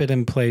tape it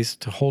in place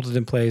to hold it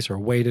in place or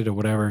weight it or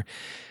whatever,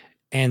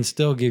 and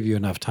still give you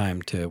enough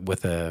time to,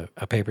 with a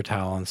paper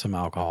towel and some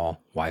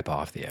alcohol, wipe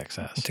off the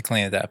excess. To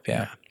clean it up,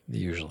 yeah.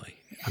 Usually.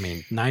 I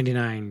mean,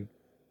 99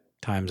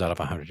 times out of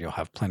 100, you'll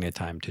have plenty of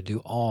time to do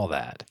all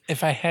that.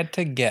 If I had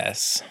to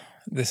guess,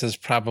 this is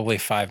probably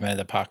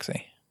 5-minute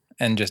epoxy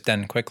and just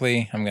done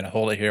quickly. I'm going to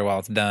hold it here while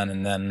it's done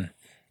and then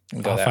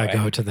go that way. If I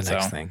go to the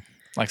next thing.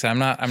 Like I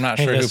said, I'm not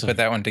sure who put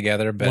that one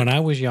together, but when I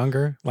was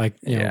younger,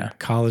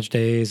 college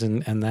days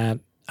and that,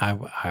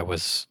 I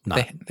was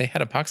not. They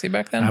had epoxy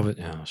back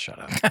then? Shut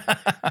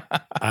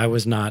up. I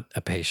was not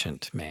a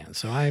patient man.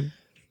 So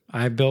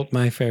I built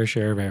my fair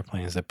share of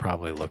airplanes that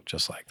probably looked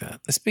just like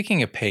that.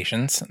 Speaking of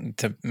patience,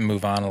 to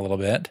move on a little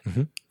bit,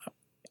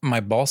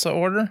 my balsa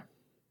order,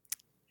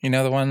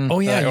 the one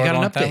you got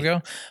an update.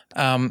 Ago.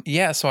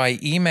 So I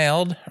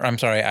emailed,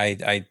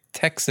 I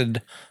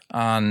texted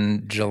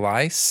on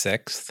July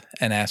 6th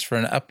and asked for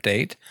an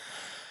update,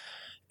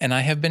 and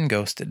I have been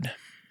ghosted.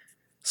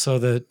 So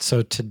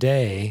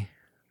today,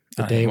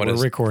 the day we're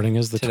recording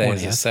is the 20th.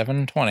 Today is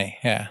 7/20.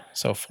 Yeah.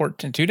 So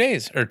 2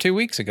 days or 2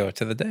 weeks ago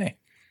to the day.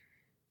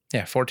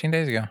 Yeah, 14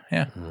 days ago.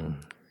 Yeah.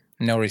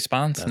 No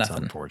response, That's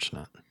nothing.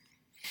 Unfortunate.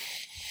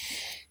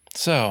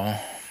 So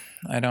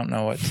I don't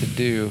know what to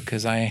do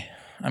because I'm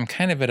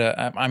kind of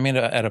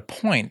at a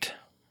point.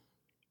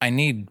 I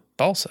need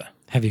balsa.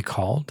 Have you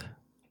called?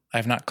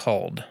 I've not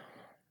called.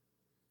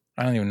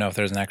 I don't even know if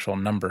there's an actual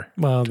number.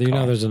 Well, you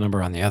know there's a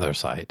number on the other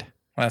side.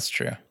 Well, that's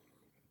true.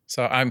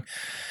 So I'm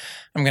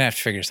going to have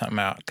to figure something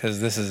out because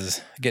this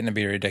is getting to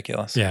be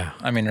ridiculous. Yeah.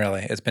 I mean,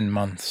 really, it's been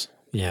months.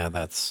 Yeah,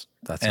 that's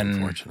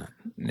unfortunate.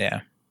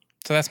 Yeah.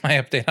 So that's my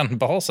update on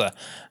balsa.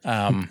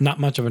 Not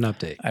much of an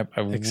update.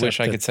 I wish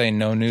I could say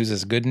no news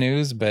is good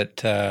news,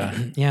 but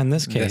in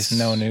this case,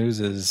 no news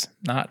is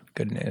not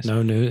good news.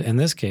 No news. In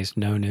this case,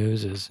 no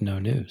news is no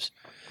news.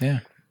 Yeah.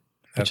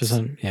 Which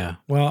isn't, yeah.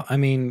 Well, I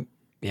mean,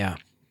 yeah.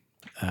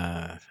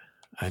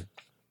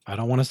 I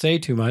don't want to say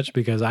too much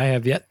because I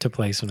have yet to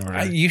place an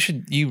order.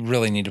 You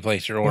really need to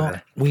place your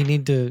order. Well, we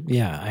need to,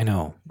 yeah, I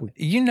know.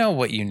 You know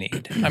what you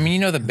need. I mean, you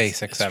know the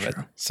basics of it.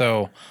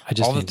 So I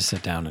just need to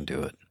sit down and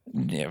do it.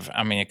 Yeah,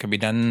 I mean, it could be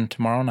done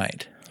tomorrow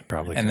night.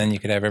 Probably. And then you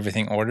could have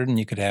everything ordered and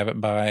you could have it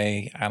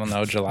by, I don't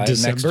know, July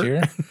of next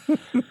year.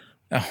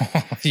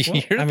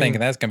 You're thinking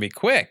that's going to be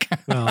quick.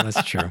 Well,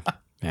 that's true.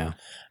 Yeah.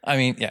 I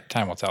mean, yeah,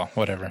 time will tell,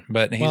 whatever.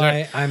 But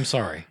I'm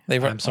sorry.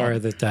 I'm sorry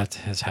that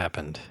has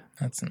happened.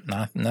 That's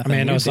nothing. I mean,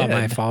 I know it's not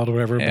my fault or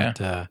whatever,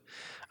 but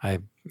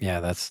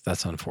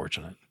that's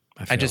unfortunate.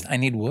 I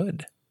need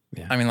wood.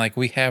 Yeah. I mean, like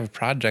we have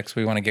projects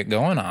we want to get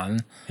going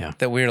on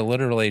that we're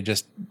literally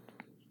just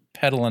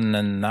pedaling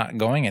and not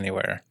going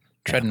anywhere,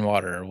 treading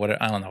water or what.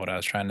 I don't know what I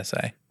was trying to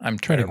say. I'm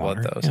terrible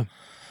at those. Yeah.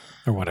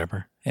 Or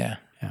whatever. Yeah.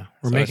 Yeah.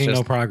 We're making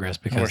no progress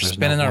because we're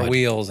spinning our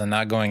wheels and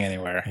not going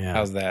anywhere. Yeah.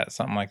 How's that?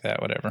 Something like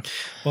that, whatever.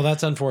 Well,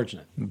 that's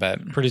unfortunate.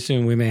 But pretty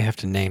soon we may have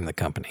to name the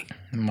company.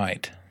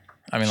 Might.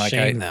 I mean, like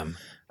shame them.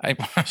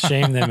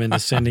 Shame them into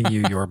sending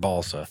you your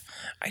balsa.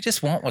 I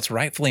just want what's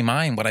rightfully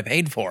mine, what I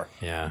paid for.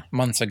 Yeah.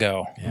 Months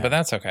ago. Yeah. But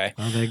that's okay.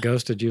 Well, they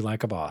ghosted you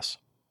like a boss.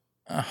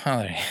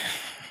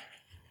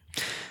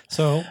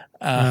 So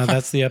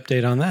that's the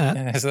update on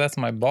that. So that's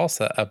my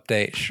balsa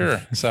update.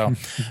 Sure. So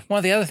one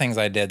of the other things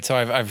I did, so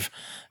I've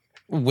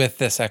with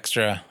this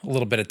extra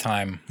little bit of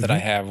time that I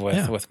have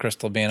with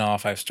Crystal being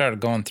off, I've started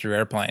going through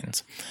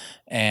airplanes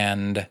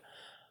and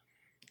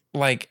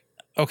like,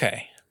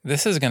 okay,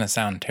 this is going to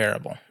sound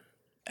terrible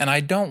and I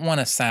don't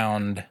want to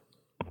sound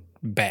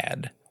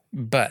bad,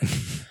 but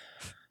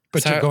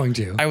so you're going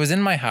to. I was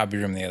in my hobby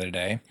room the other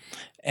day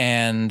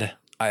and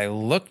I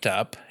looked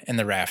up in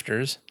the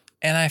rafters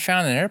and I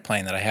found an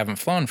airplane that I haven't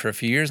flown for a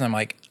few years. And I'm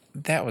like,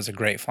 that was a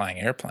great flying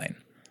airplane.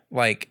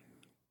 Like,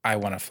 I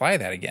want to fly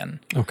that again.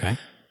 Okay.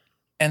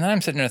 And then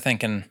I'm sitting there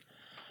thinking,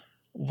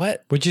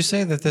 what? Would you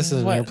say that this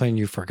is an airplane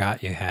you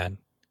forgot you had?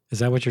 Is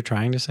that what you're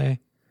trying to say?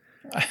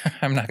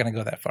 I'm not going to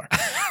go that far.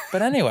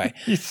 But anyway.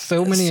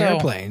 So many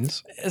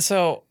airplanes.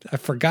 So I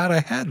forgot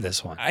I had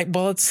this one.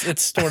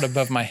 It's stored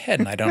above my head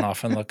and I don't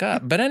often look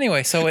up. But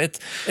anyway, so it's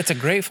a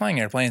great flying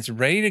airplane. It's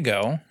ready to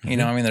go. You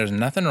know, I mean, there's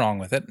nothing wrong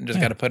with it.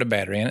 Just got to put a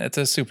battery in it. It's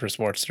a Super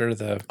Sportster.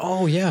 That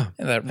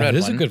red one. It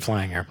is a good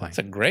flying airplane. It's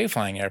a great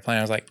flying airplane.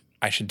 I was like,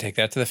 I should take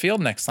that to the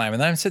field next time.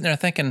 And then I'm sitting there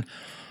thinking,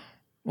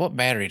 what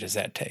battery does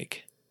that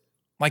take?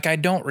 Like, I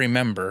don't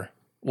remember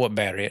what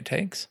battery it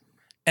takes.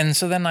 And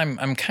so then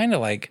I'm kind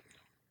of like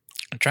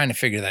trying to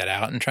figure that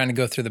out and trying to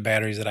go through the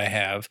batteries that I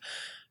have.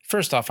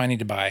 First off, I need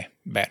to buy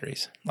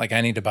batteries. Like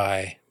I need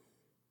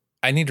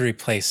to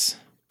replace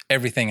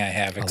everything I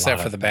have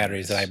except for the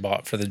batteries that I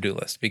bought for the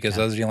Duelist because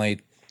those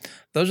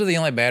are the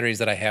only batteries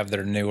that I have that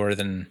are newer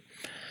than,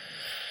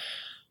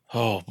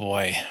 4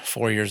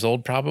 years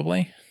old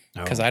probably.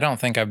 Because I don't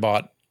think I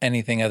bought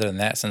anything other than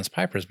that since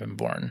Piper's been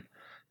born.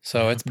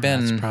 So it's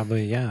been that's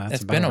probably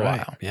it's been a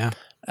right. while. Yeah.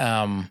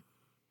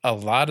 A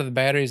lot of the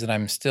batteries that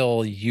I'm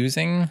still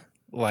using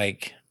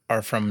like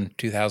are from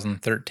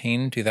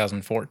 2013,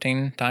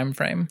 2014 time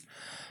frame.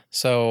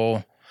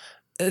 So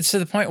it's to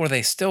the point where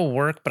they still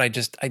work, but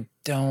I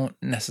don't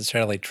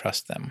necessarily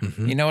trust them.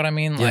 Mm-hmm. You know what I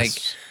mean? Yes,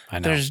 like I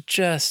know. There's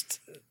just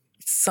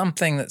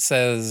something that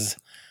says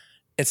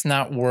it's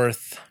not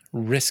worth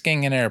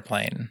risking an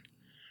airplane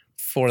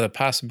for the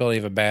possibility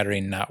of a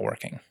battery not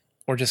working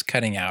or just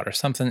cutting out or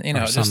something,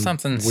 just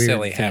something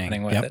silly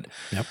happening with it.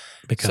 Yep.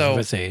 Because of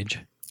its age.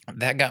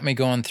 That got me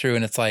going through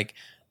and it's like,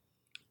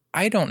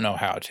 I don't know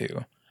how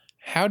to.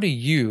 How do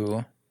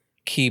you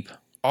keep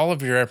all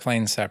of your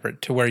airplanes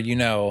separate to where you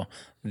know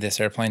this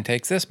airplane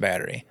takes this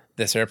battery,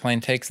 this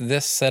airplane takes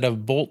this set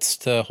of bolts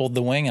to hold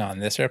the wing on,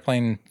 this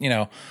airplane,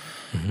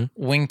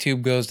 wing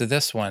tube goes to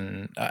this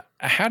one.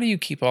 How do you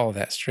keep all of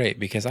that straight?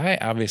 Because I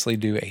obviously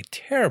do a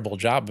terrible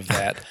job of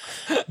that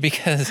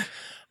because,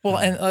 well,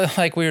 and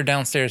like we were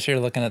downstairs here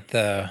looking at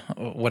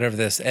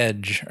this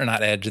Edge, or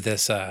not Edge,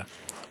 this,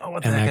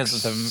 what the heck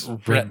is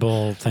the Red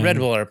Bull thing? Red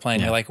Bull airplane.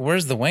 Yeah. You're like,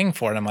 where's the wing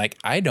for it? I'm like,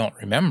 I don't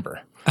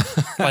remember.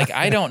 Like,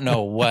 I don't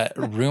know what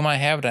room I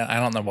have. I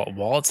don't know what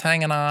wall it's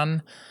hanging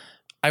on.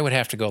 I would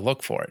have to go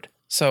look for it.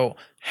 So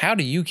how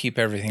do you keep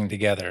everything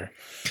together?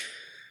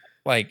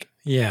 Like,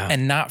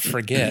 and not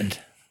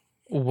forget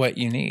what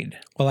you need?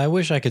 Well, I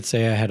wish I could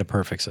say I had a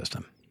perfect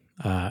system.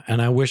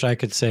 And I wish I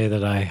could say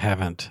that I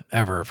haven't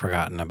ever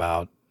forgotten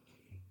about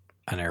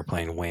an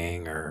airplane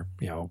wing or,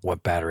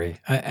 what battery.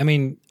 I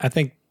mean, I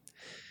think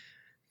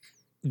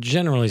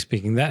generally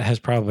speaking, that has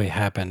probably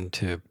happened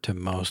to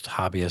most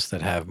hobbyists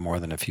that have more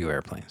than a few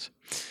airplanes.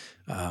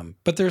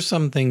 But there's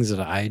some things that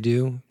I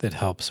do that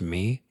helps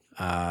me.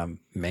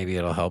 Maybe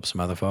it'll help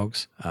some other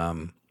folks.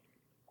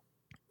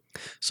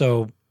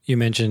 So you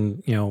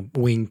mentioned,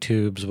 wing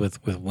tubes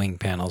with wing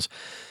panels.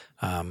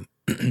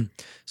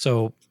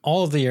 So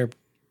all of the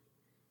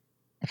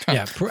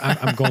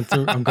I'm going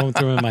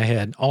through in my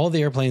head all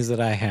the airplanes that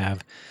I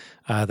have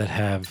that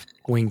have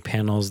wing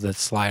panels that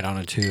slide on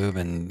a tube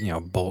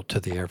and bolt to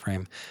the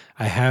airframe.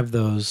 I have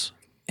those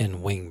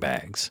in wing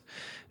bags.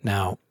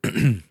 Now,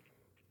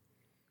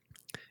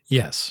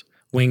 yes,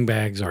 wing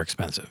bags are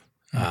expensive.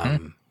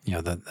 Mm-hmm.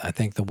 I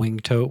think the wing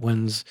tote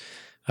ones,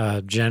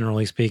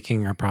 generally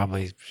speaking, are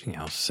probably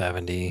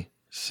 $60,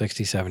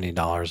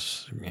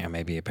 $70,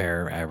 maybe a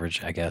pair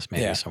average, I guess,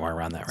 maybe somewhere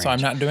around that range. So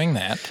I'm not doing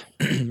that.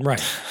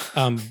 Right.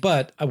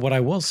 But what I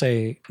will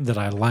say that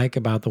I like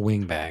about the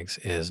wing bags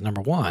is,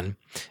 number one,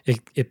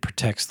 it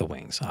protects the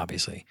wings,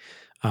 obviously,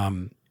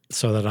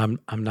 so that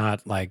I'm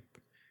not like,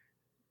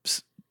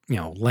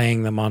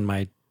 laying them on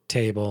my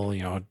table,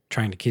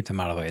 trying to keep them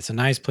out of the way. It's a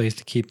nice place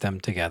to keep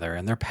them together,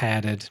 and they're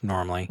padded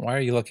normally. Why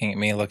are you looking at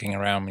me looking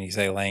around when you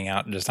say laying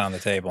out just on the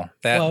table?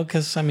 Well,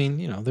 because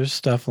there's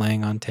stuff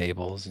laying on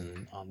tables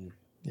and on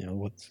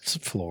what's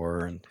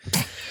floor and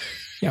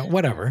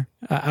whatever.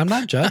 I'm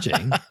not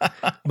judging,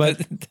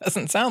 but it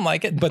doesn't sound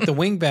like it. But the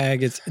wing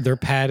bag, they're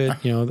padded.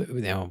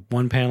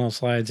 One panel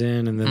slides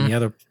in, and then the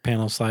other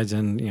panel slides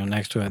in,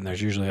 next to it, and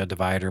there's usually a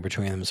divider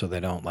between them so they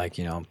don't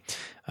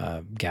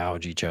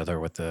gouge each other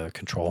with the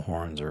control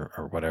horns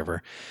or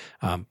whatever.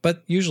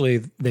 But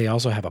usually they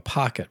also have a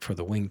pocket for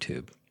the wing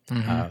tube.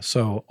 Mm-hmm.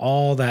 So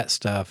all that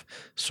stuff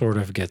sort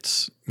of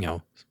gets,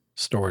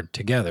 stored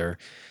together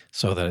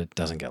so that it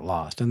doesn't get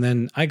lost. And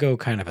then I go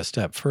kind of a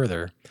step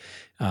further.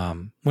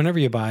 Whenever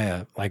you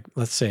buy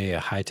let's say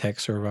a high-tech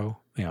servo,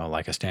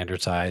 like a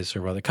standard size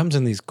servo that comes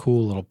in these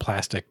cool little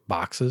plastic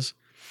boxes,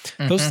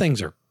 mm-hmm. Those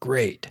things are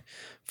great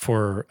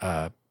for,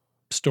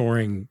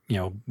 storing,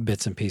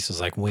 bits and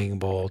pieces like wing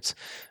bolts,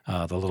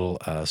 the little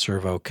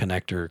servo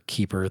connector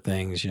keeper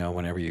things.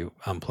 Whenever you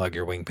unplug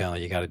your wing panel,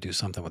 you got to do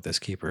something with this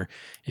keeper.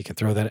 You can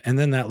throw that, and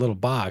then that little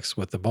box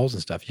with the bolts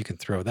and stuff, you can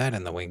throw that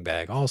in the wing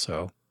bag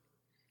also.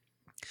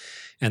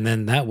 And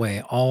then that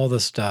way, all the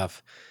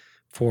stuff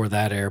for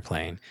that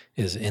airplane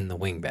is in the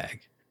wing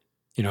bag.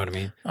 You know what I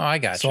mean? Oh, I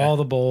got you. So all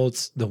the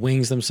bolts, the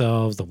wings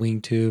themselves, the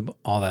wing tube,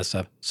 all that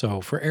stuff.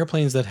 So for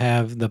airplanes that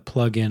have the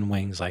plug-in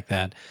wings like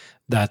that,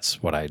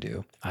 that's what I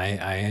do.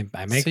 I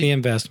make the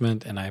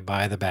investment and I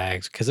buy the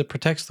bags because it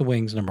protects the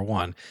wings, number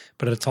one,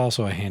 but it's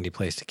also a handy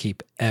place to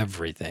keep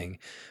everything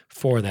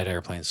for that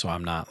airplane. So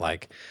I'm not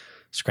like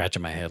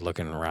scratching my head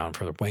looking around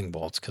for the wing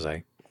bolts because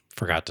I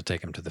forgot to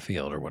take them to the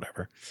field or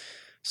whatever.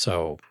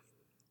 So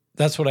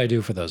that's what I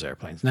do for those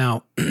airplanes.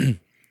 Now,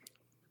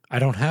 I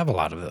don't have a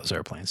lot of those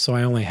airplanes, so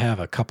I only have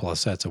a couple of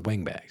sets of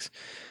wing bags.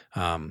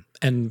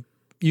 And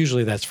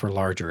usually that's for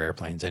larger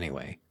airplanes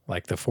anyway,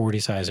 like the 40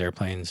 size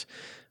airplanes.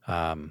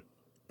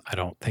 I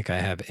don't think I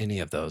have any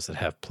of those that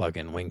have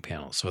plug-in wing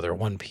panels. So they're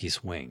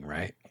one-piece wing,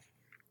 right?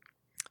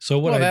 So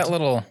what the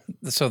little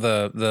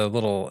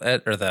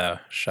or the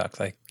shucks,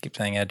 I keep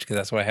saying edge because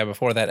that's what I had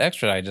before. That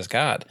extra I just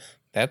got,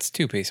 that's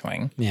two-piece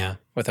wing. Yeah.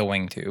 With a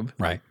wing tube.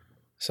 Right.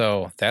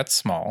 So that's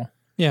small.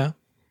 Yeah.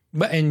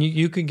 And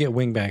you could get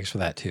wing bags for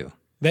that too.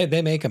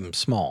 They make them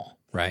small,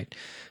 right?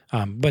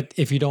 But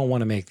if you don't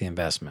want to make the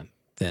investment,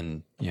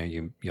 then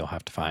you'll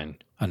have to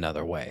find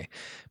another way.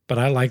 But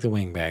I like the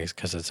wing bags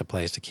because it's a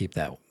place to keep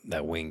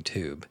that wing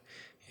tube,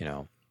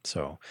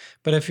 So,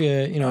 but if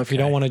if you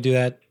don't want to do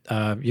that,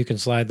 you can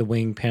slide the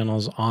wing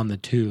panels on the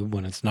tube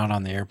when it's not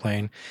on the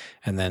airplane,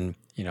 and then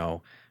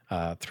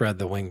thread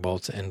the wing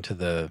bolts into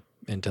the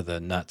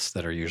nuts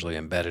that are usually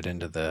embedded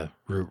into the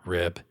root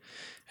rib,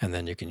 and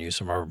then you can use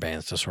some rubber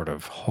bands to sort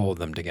of hold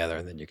them together,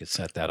 and then you could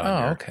set that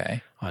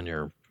on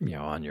your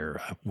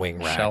wing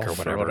rack shelf or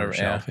whatever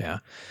shelf. Yeah.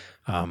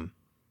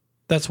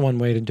 That's one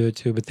way to do it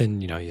too. But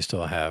then you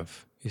still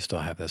have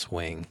this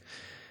wing,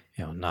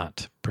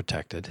 not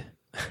protected.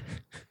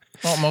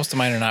 Well, most of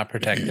mine are not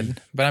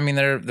protected, but I mean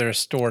they're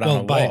stored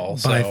on a wall.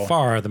 By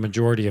far, the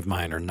majority of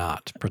mine are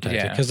not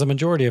protected because the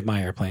majority of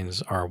my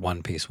airplanes are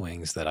one-piece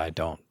wings that I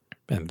don't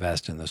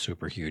invest in the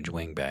super huge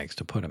wing bags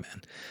to put them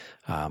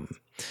in.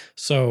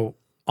 So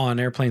on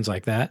airplanes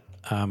like that,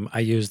 I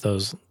use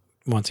those.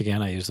 Once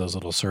again, I use those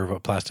little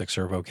plastic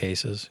servo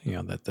cases,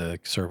 that the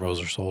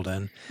servos are sold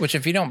in. Which,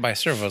 if you don't buy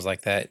servos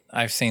like that,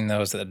 I've seen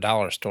those at the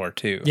dollar store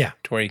too. Yeah,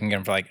 to where you can get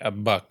them for like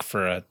 $1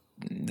 for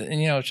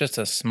it's just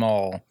a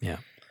small. Yeah.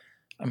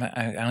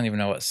 I don't even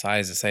know what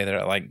size to say.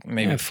 They're like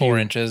maybe 4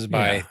 inches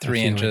by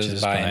 3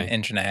 inches by an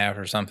inch and a half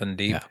or something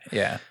deep.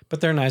 Yeah.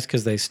 But they're nice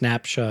because they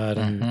snap shut,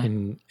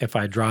 and if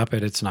I drop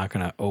it, it's not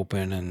going to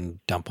open and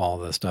dump all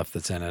the stuff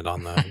that's in it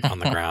on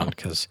the ground.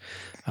 Because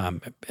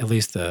at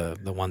least the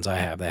ones I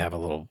have, they have a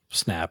little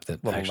snap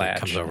that actually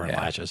comes over and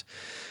latches.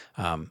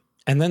 And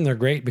then they're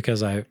great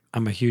because I'm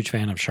a huge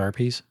fan of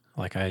Sharpies.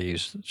 Like I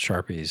use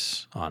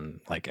Sharpies on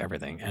like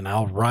everything, and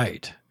I'll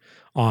write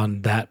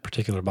on that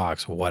particular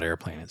box what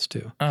airplane it's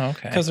to. Oh,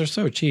 okay. Because they're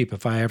so cheap.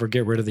 If I ever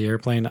get rid of the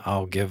airplane,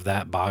 I'll give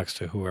that box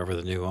to whoever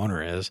the new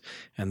owner is,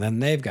 and then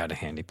they've got a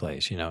handy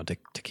place, to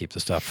keep the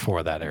stuff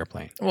for that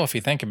airplane. Well, if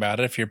you think about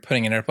it, if you're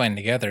putting an airplane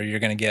together, you're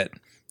going to get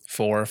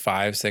 4,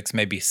 5, 6,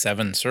 maybe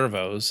 7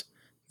 servos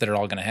that are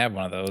all going to have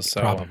one of those.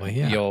 So probably,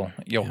 yeah.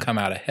 You'll come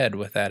out ahead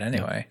with that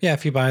anyway. Yeah,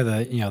 if you buy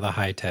the the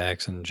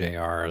high-techs and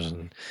JRs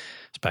and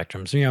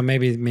Spectrums,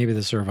 maybe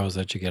the servos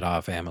that you get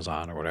off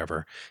Amazon or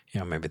whatever,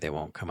 maybe they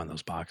won't come in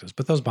those boxes.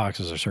 But those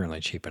boxes are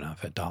certainly cheap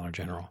enough at Dollar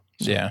General.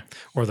 So,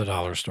 or the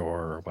dollar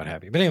store or what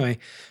have you. But anyway,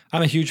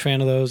 I'm a huge fan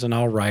of those, and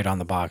I'll write on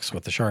the box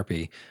with the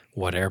Sharpie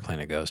what airplane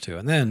it goes to.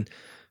 And then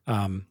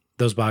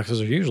those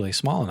boxes are usually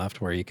small enough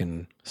to where you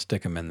can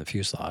stick them in the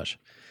fuselage,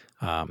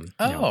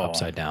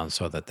 upside down,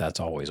 so that's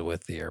always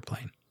with the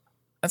airplane.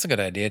 That's a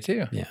good idea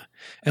too. Yeah.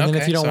 And then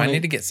if you don't I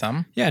need to get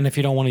some. Yeah, and if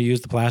you don't want to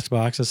use the plastic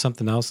boxes,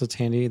 something else that's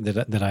handy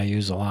that I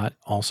use a lot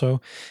also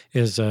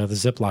is the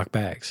Ziploc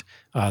bags,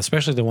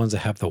 especially the ones that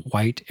have the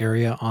white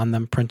area on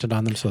them, printed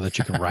on them, so that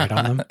you can write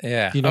on them.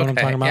 Yeah. You know what I'm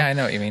talking about? Yeah, I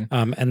know what you mean.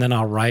 And then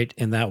I'll write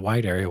in that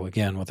white area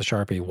again with a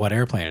Sharpie what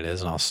airplane it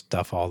is, and I'll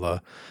stuff all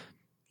the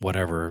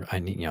whatever I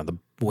need, the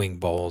wing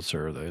bolts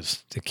or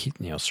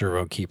the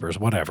servo keepers,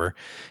 whatever.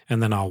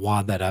 And then I'll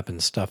wad that up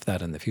and stuff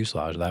that in the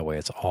fuselage. That way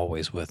it's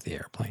always with the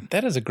airplane.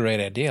 That is a great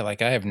idea.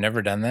 Like I have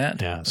never done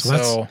that. Yeah.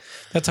 So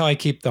that's how I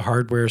keep the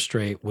hardware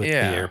straight with the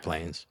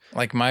airplanes.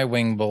 Like my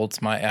wing bolts,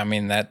 I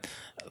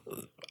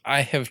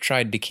have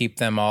tried to keep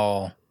them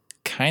all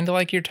kind of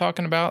like you're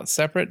talking about,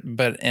 separate,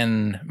 but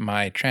in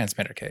my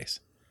transmitter case.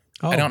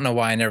 Oh. I don't know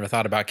why I never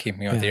thought about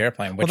keeping it with the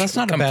airplane. Well, that's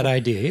not a bad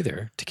idea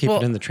either, to keep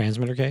it in the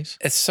transmitter case.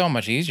 It's so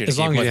much easier to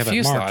keep with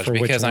fuselage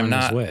because I'm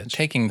not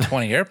taking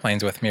 20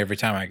 airplanes with me every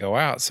time I go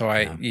out. So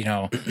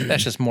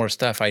that's just more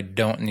stuff I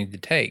don't need to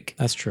take.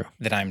 That's true.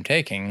 That I'm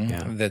taking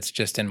that's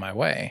just in my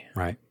way.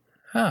 Right.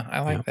 Huh,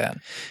 I like that.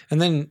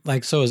 And then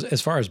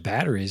as far as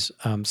batteries,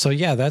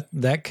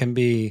 that can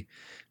be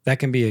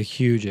a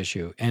huge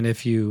issue. And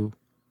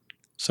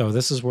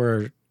this is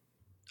where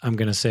I'm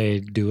going to say,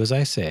 do as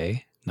I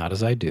say, not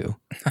as I do,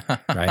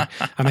 right?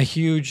 I'm a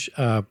huge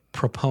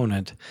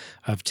proponent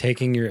of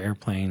taking your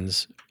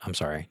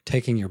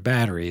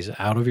batteries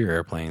out of your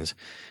airplanes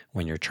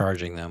when you're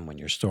charging them, when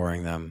you're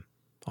storing them,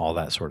 all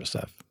that sort of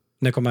stuff.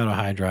 Nickel metal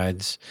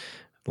hydrides,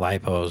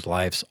 lipos,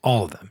 lifes,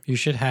 all of them. You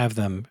should have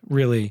them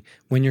really,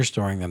 when you're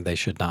storing them, they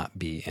should not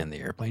be in the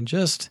airplane.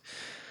 Just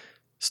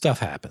stuff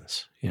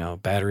happens.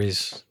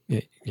 Batteries,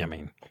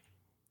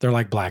 they're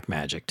like black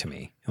magic to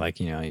me. Like,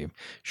 you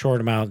short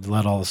them out,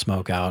 let all the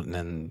smoke out,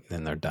 and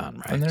then they're done,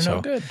 right? And they're no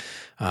good.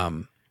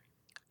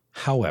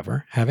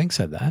 However, having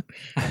said that,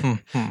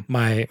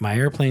 my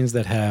airplanes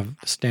that have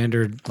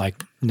standard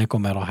like nickel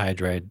metal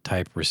hydride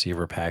type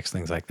receiver packs,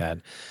 things like that,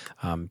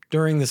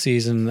 during the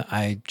season,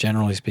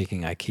 generally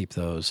speaking, I keep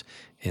those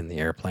in the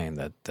airplane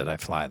that I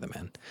fly them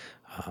in.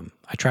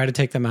 I try to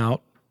take them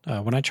out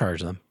when I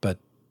charge them, but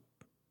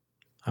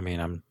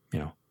I'm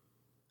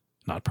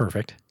not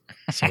perfect.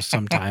 So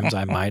sometimes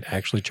I might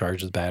actually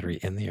charge the battery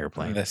in the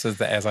airplane. This is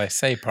the as I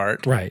say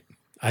part. Right.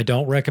 I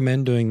don't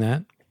recommend doing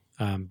that.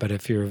 But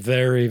if you're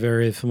very,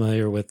 very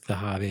familiar with the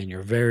hobby and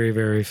you're very,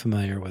 very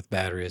familiar with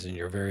batteries and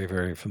you're very,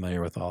 very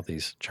familiar with all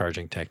these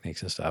charging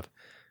techniques and stuff,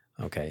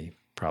 okay,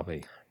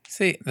 probably.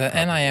 See, the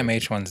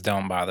NIMH ones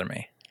don't bother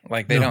me.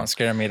 Like they don't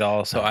scare me at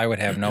all. So I would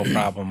have no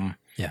problem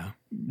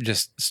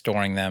just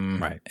storing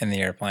them in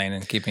the airplane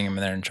and keeping them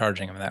in there and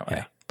charging them that way.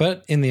 Yeah.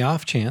 But in the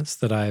off chance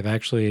that I've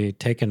actually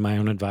taken my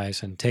own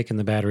advice and taken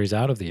the batteries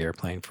out of the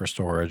airplane for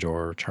storage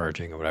or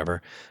charging or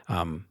whatever,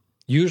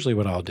 usually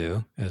what I'll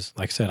do is,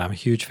 like I said, I'm a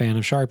huge fan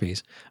of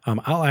Sharpies.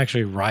 I'll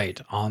actually write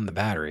on the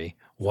battery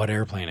what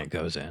airplane it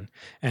goes in.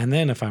 And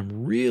then if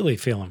I'm really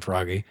feeling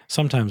froggy,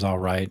 sometimes I'll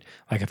write,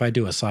 like if I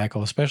do a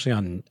cycle, especially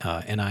on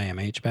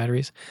NIMH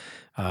batteries,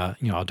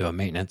 I'll do a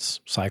maintenance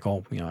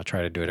cycle. I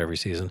try to do it every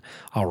season.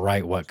 I'll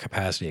write what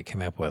capacity it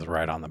came up with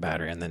right on the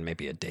battery and then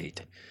maybe a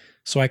date.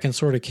 So I can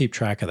sort of keep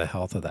track of the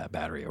health of that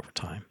battery over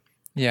time.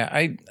 Yeah,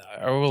 I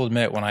will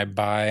admit when I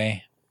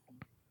buy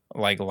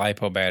like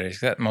LiPo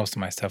batteries, that most of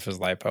my stuff is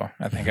LiPo.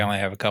 I think I only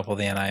have a couple of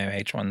the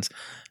NIMH ones.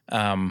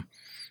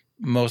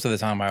 Most of the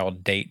time I will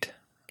date.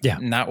 Yeah.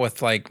 Not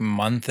with like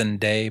month and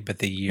day, but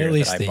the year at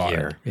least that I bought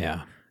year. it.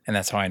 Yeah. And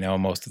that's how I know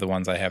most of the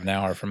ones I have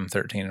now are from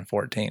 13 and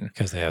 14.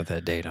 Because they have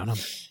that date on them.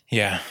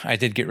 Yeah. I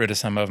did get rid of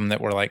some of them that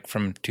were like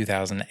from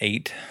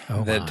 2008.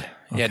 Oh, that,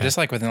 my. Yeah, just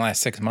like within the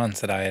last 6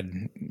 months that I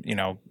had,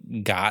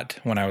 got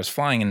when I was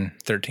flying in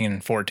 13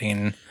 and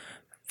 14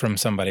 from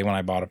somebody when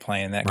I bought a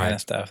plane, that kind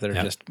of stuff. They're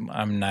just,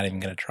 I'm not even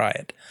going to try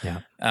it. Yeah.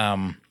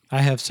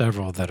 I have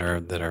several that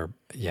are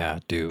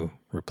due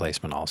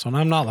replacement also, and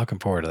I'm not looking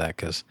forward to that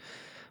because,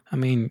 I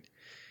mean,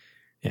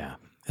 yeah,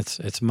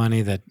 it's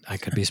money that I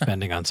could be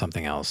spending on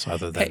something else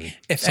other than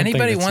if something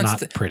anybody that's wants not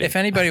to, pretty. if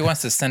anybody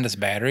wants to send us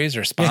batteries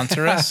or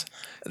sponsor us,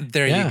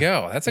 there you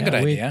go. That's a good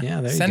idea.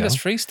 There you send go. us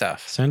free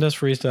stuff. Send us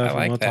free stuff,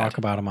 like and we'll that. talk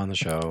about them on the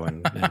show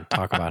and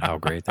talk about how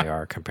great they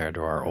are compared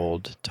to our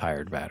old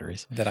tired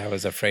batteries that I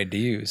was afraid to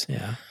use.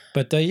 Yeah.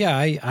 But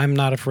I'm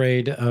not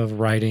afraid of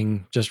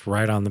writing just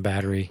right on the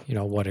battery,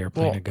 what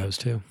airplane it goes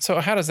to. So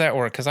how does that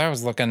work? Because I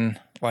was looking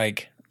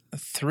like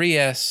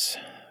 3S,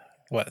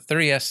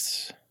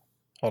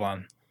 hold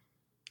on.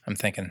 I'm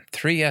thinking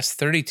 3S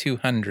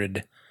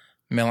 3200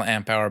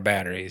 milliamp hour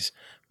batteries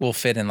will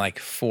fit in like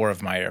 4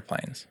 of my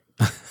airplanes.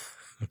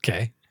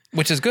 Okay.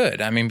 Which is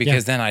good. I mean,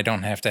 because then I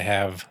don't have to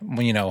have,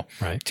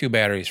 2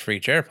 batteries for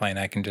each airplane.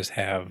 I can just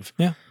have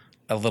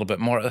a little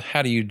bit more.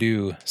 How do you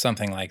do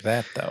something like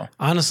that, though?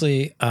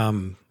 Honestly,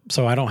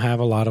 so I don't have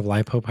a lot of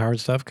LiPo powered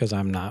stuff because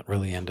I'm not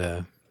really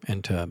into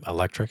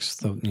electrics,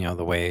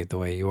 the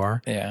way you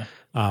are. Yeah.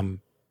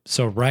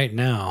 So right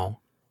now,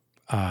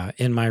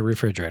 in my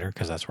refrigerator,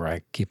 because that's where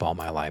I keep all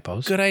my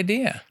LiPos. Good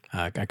idea.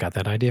 I got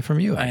that idea from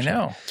you, actually. I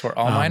know. It's where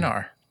all mine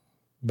are.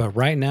 But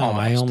right now,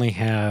 I only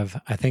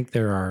have, I think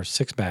there are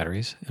 6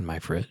 batteries in my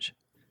fridge.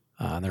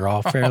 They're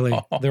all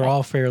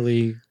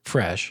fairly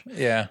fresh.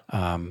 Yeah.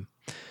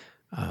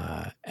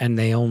 And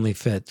they only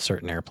fit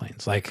certain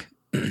airplanes. Like,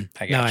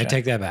 I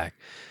take that back.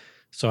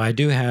 So I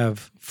do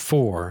have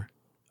 4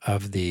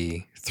 of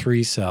the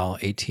 3-cell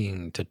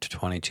 18 to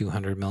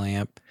 2200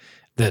 milliamp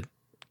that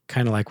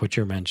kind of like what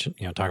you're mentioning,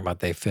 talking about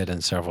they fit in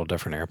several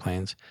different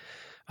airplanes.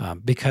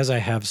 Because I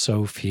have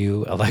so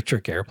few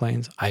electric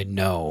airplanes, I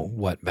know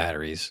what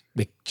batteries,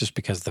 just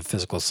because of the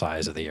physical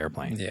size of the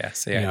airplane. Yeah.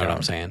 See, you know what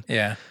I'm saying?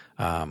 Yeah.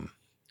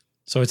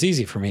 So it's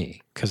easy for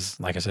me because,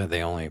 like I said,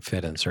 they only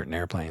fit in certain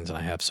airplanes, and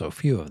I have so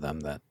few of them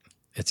that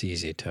it's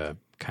easy to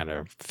kind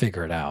of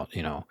figure it out,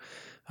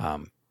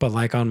 But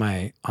like on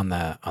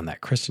that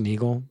Kristen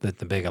Eagle,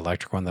 the big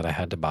electric one that I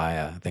had to buy,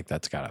 I think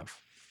that's got a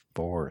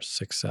 4 or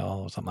 6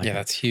 cell or something like that. Yeah,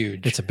 that's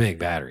huge. It's a big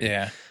battery.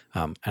 Yeah.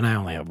 And I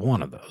only have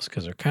 1 of those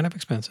because they're kind of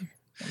expensive.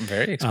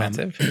 Very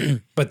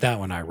expensive. But that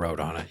one I wrote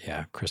on it.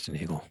 Yeah, Kristen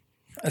Eagle.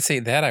 See,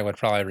 that I would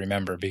probably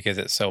remember because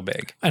it's so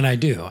big. And I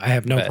do. I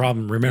have no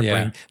problem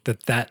remembering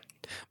that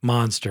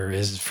monster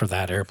is for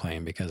that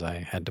airplane because I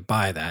had to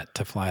buy that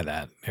to fly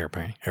that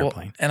airplane.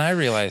 Well, and I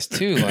realized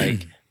too,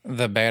 like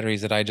the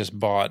batteries that I just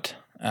bought,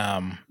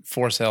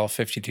 4-cell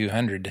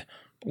 5200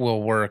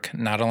 will work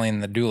not only in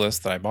the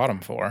Duelist that I bought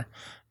them for,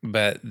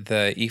 but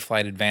the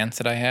E-Flight Advance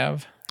that I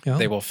have,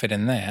 they will fit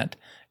in that.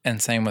 And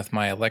same with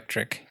my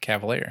electric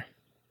Cavalier.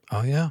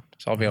 Oh, yeah.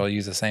 So I'll be able to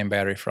use the same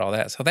battery for all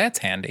that. So that's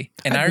handy.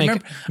 And I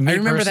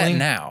remember that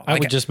now. I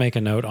would just make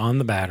a note on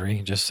the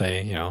battery, just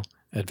say,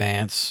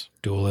 Advance,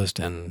 Duelist,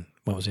 and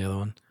what was the other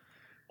one?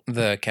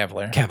 The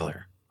Cavalier.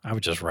 Cavalier. I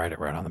would just write it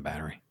right on the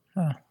battery.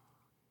 Oh.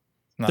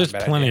 There's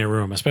plenty of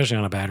room, especially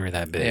on a battery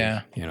that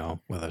big,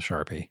 with a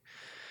Sharpie.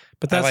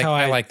 But that's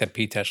I like the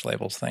P-Touch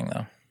labels thing,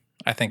 though.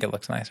 I think it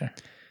looks nicer.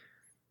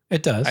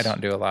 It does. I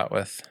don't do a lot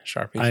with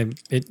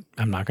Sharpies.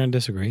 I'm not going to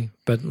disagree.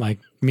 But like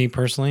me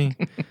personally,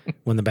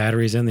 when the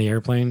battery's in the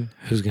airplane,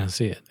 who's going to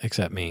see it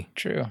except me?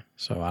 True.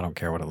 So I don't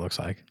care what it looks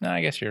like. No,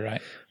 I guess you're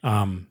right.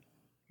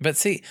 But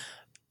see,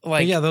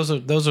 like,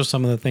 those are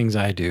some of the things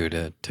I do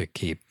to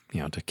keep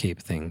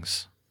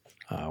things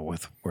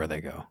with where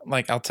they go.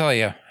 Like, I'll tell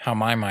you how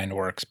my mind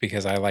works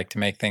because I like to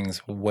make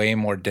things way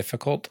more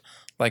difficult.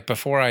 Like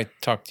before I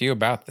talked to you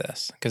about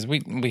this, because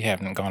we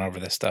haven't gone over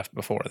this stuff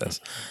before this.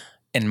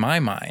 In my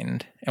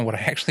mind, and what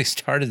I actually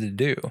started to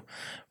do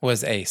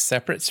was a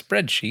separate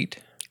spreadsheet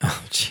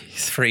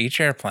for each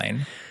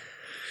airplane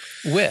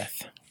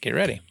with, get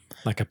ready,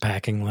 like a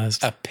packing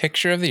list, a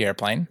picture of the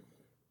airplane.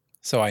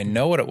 So I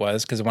know what it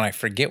was because when I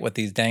forget what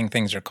these dang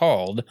things are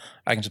called,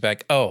 I can just be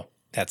like, oh,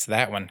 that's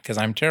that one because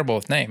I'm terrible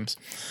with names.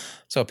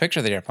 So a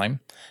picture of the airplane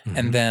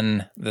and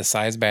then the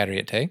size battery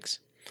it takes.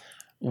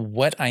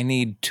 What I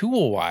need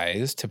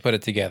tool-wise to put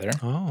it together.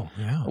 Oh,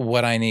 yeah.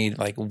 What I need,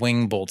 like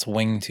wing bolts,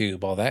 wing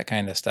tube, all that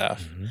kind of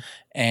stuff.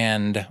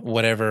 And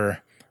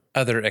whatever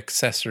other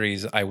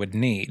accessories I would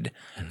need.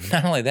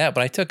 Not only that,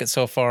 but I took it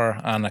so far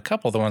on a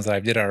couple of the ones that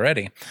I did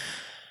already.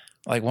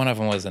 Like one of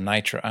them was a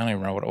nitro. I don't even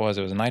remember what it was.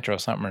 It was a nitro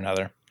something or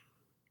another.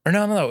 Or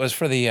no, it was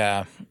for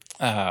the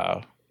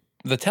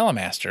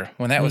Telemaster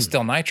when that was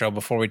still nitro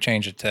before we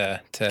changed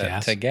it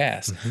to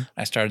gas.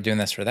 I started doing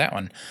this for that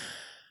one.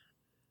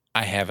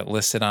 I have it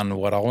listed on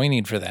what all we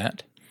need for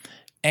that.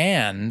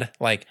 And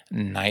like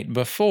night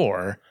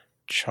before,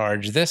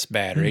 charge this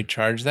battery,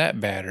 charge that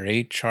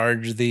battery,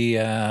 charge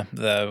the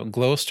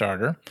glow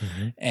starter,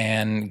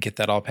 and get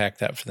that all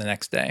packed up for the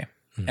next day.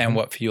 And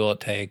what fuel it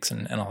takes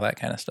and all that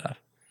kind of stuff.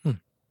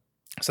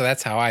 So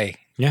that's how I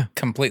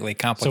completely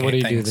complicate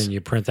things. So what do you do then? You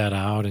print that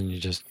out and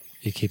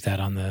you keep that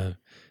on the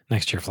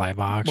next to your fly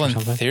box or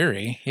something? In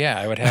theory, yeah.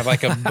 I would have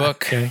like a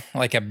book,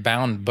 like a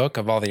bound book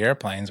of all the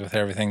airplanes with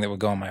everything that would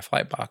go in my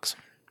flight box.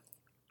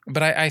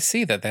 But I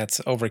see that that's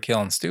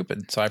overkill and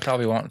stupid, so I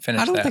probably won't finish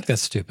that. I don't think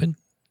that's stupid.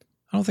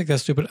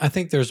 I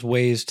think there's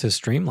ways to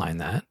streamline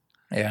that.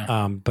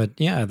 Yeah. But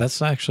yeah, I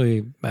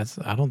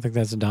don't think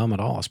that's dumb at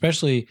all,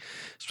 especially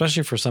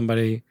for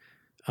somebody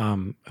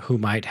who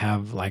might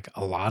have like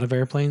a lot of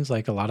airplanes,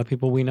 like a lot of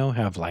people we know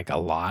have like a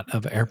lot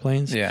of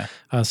airplanes. Yeah.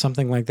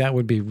 Something like that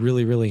would be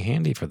really, really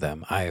handy for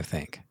them, I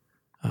think.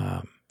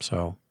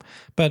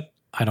 But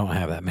I don't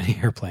have that many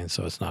airplanes,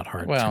 so it's not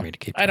hard for me to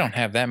keep track. I don't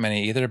have that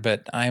many either,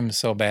 but I'm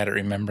so bad at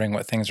remembering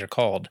what things are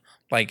called.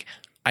 Like,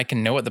 I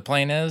can know what the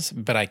plane is,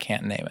 but I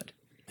can't name it.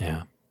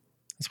 Yeah.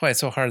 That's why it's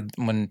so hard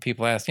when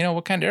people ask,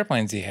 what kind of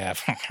airplanes do you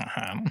have?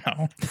 I don't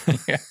know.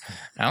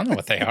 I don't know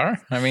what they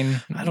are. I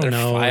mean, I don't they're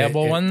know.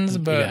 flyable ones,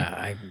 but... Yeah,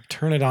 I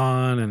turn it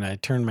on, and I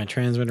turn my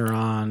transmitter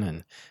on,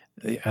 and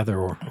the other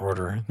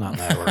order, not in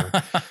that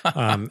order.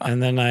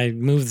 And then I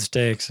move the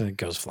sticks, and it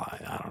goes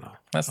flying. I don't know.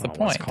 That's the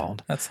point.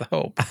 Called. That's the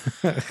hope.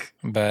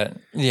 But,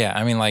 yeah,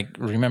 I mean, like,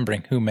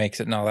 remembering who makes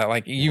it and all that.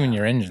 Like, you and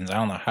your engines, I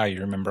don't know how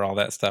you remember all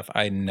that stuff.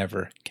 I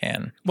never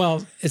can.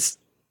 Well, it's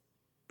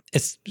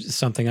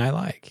something I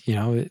like,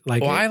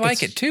 I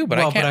like it too, but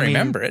I can't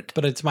remember it.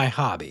 But it's my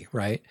hobby,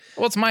 right?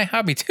 Well, it's my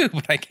hobby too,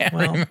 but I can't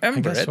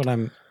remember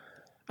it.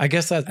 I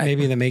guess that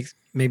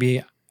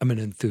maybe I'm an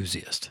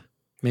enthusiast.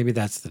 Maybe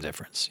that's the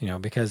difference,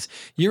 because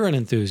you're an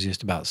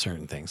enthusiast about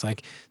certain things.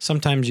 Like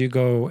sometimes you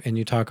go and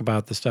you talk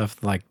about the stuff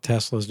like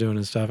Tesla's doing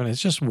and stuff, and it's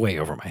just way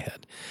over my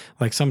head.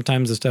 Like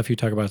sometimes the stuff you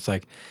talk about, it's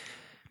like,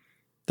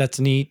 that's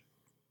neat,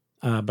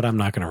 but I'm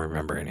not going to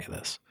remember any of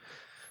this.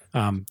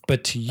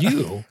 But to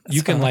you,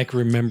 you can like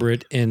remember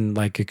it in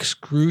like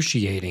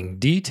excruciating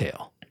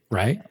detail,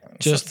 right?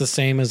 Just the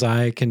same as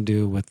I can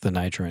do with the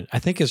nitro. I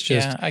think it's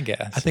just, I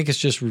guess. I think it's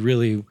just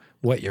really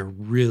what you're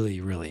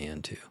really, really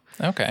into.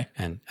 Okay.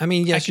 And I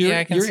mean, yes, you're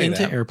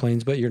into that.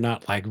 airplanes, but you're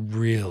not like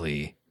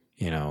really,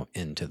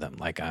 into them.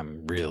 Like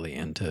I'm really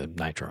into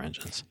nitro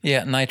engines.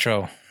 Yeah.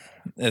 Nitro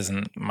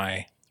isn't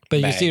my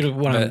But bag, you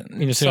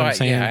see what I'm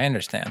saying? Yeah, I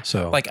understand.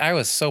 So, like, I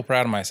was so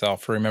proud of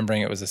myself for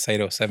remembering it was a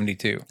Sato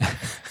 72.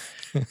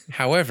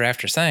 However,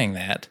 after saying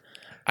that,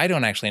 I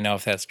don't actually know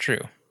if that's true.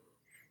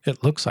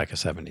 It looks like a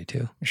 72.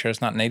 You sure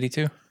it's not an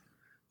 82?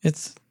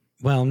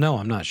 No,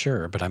 I'm not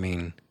sure. But I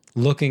mean,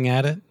 looking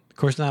at it, of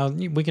course, now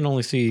we can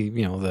only see,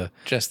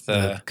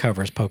 the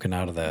covers poking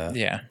out of the...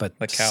 Yeah.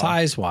 But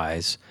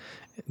size-wise,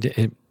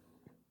 it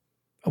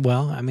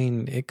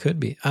could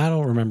be. I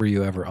don't remember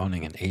you ever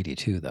owning an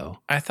 82, though.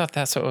 I thought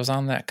that's what was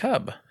on that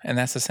Cub, and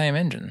that's the same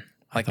engine.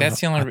 Like, that's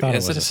the only...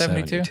 Is it a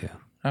 72?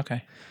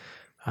 Okay.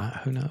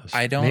 Who knows?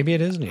 Maybe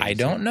it is an 82. I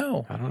don't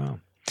know. I don't know.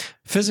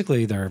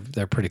 Physically,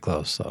 they're pretty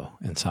close, though,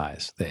 in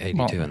size, the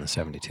 82 and the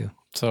 72.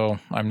 So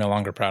I'm no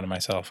longer proud of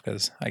myself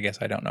because I guess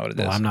I don't know what it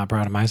is. Well, I'm not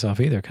proud of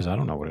myself either because I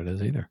don't know what it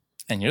is either.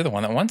 And you're the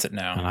one that wants it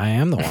now. And I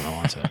am the one that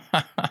wants it.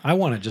 I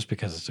want it just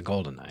because it's a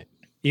Golden Knight.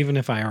 Even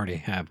if I already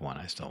have one,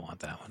 I still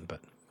want that one,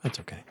 but that's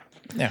okay.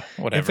 Yeah,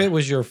 whatever. If it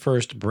was your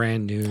first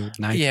brand new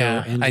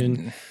nitro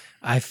engine,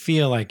 I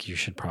feel like you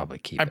should probably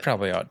keep it. I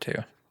probably ought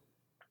to.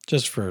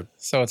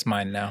 So it's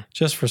mine now.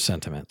 Just for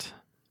sentiment.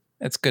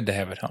 It's good to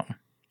have it home.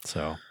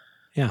 So,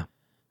 yeah.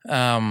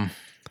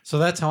 So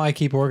that's how I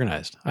keep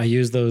organized. I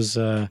use those.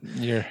 I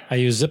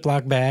use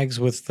Ziploc bags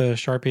with the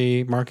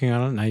Sharpie marking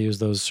on it, and I use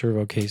those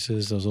servo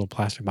cases, those little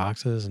plastic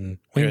boxes, and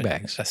wing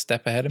bags. A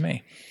step ahead of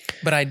me.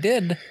 But I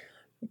did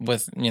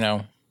with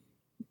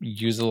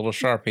use a little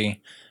Sharpie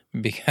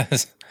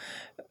because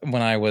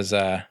when I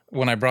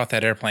brought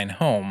that airplane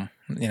home,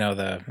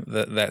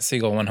 that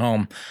Seagull one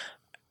home.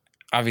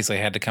 Obviously,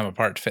 it had to come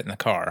apart to fit in the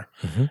car.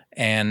 Mm-hmm.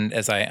 And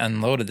as I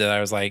unloaded it,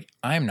 I was like,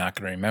 I'm not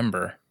going to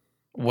remember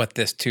what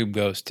this tube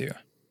goes to.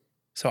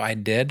 So I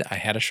did. I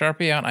had a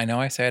Sharpie out. I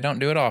know I say I don't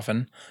do it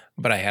often,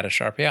 but I had a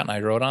Sharpie out and I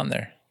wrote on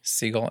there,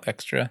 Seagull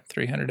Extra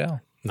 300L.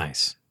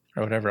 Nice.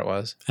 Or whatever it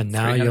was. And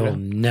now you'll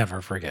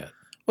never forget.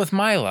 With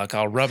my luck,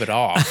 I'll rub it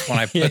off when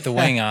I put the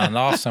wing on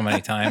off so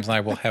many times, and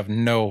I will have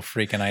no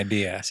freaking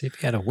idea. See,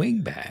 if you had a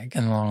wing bag,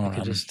 in the long run, you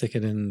could just stick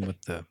it in with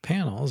the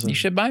panels. You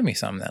should buy me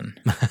some then.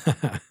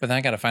 But then I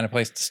got to find a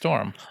place to store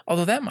them.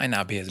 Although that might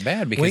not be as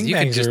bad because you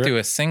can just do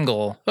a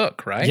single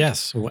hook, right?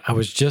 Yes. I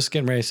was just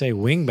getting ready to say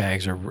wing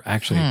bags are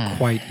actually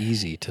quite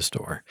easy to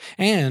store.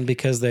 And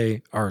because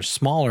they are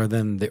smaller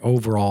than the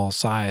overall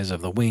size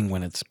of the wing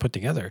when it's put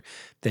together,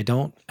 they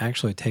don't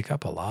actually take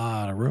up a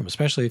lot of room,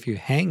 especially if you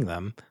hang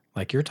them.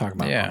 Like you're talking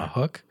about on a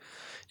hook,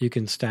 you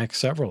can stack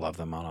several of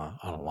them on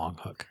a long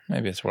hook.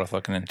 Maybe it's worth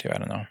looking into. I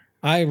don't know.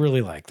 I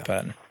really like them.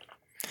 But,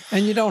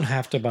 and you don't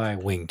have to buy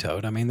Wing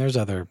Toad. I mean, there's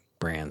other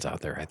brands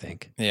out there, I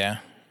think. Yeah.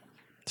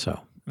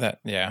 So.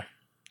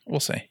 We'll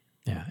see.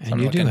 Yeah.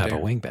 And you do have a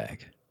wing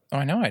bag. Oh,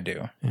 I know I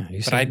do. Yeah.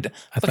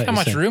 Look how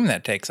much room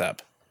that takes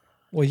up.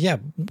 Well, yeah.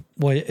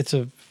 Well, it's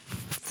a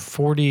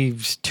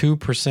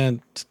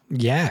 42%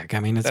 yak. I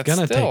mean, it's going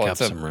to take up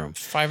some room.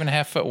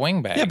 5.5 foot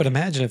wing bag. Yeah, but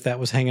imagine if that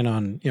was hanging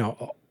on,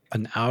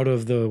 an out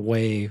of the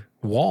way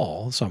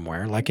wall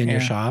somewhere, like in your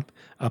shop,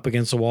 up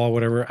against the wall,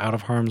 whatever, out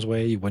of harm's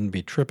way. You wouldn't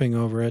be tripping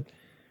over it.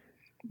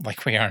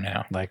 Like we are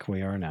now.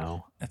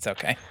 That's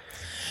okay.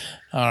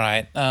 All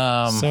right.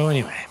 So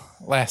anyway,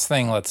 last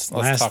thing. Let's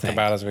talk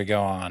about as we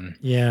go on.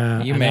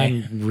 Yeah, you You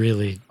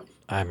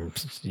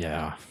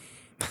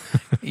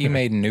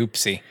made an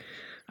oopsie.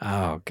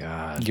 Oh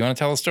God. You want to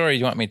tell a story? Or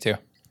you want me to?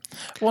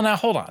 Well, now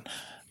hold on.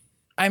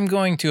 I'm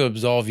going to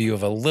absolve you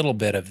of a little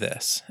bit of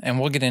this, and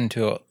we'll get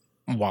into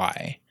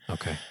why.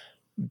 Okay.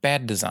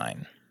 Bad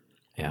design.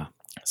 Yeah.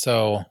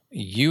 So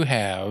you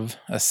have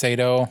a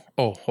Sato.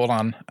 Oh, hold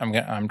on.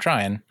 I'm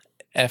trying.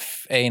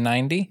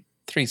 FA90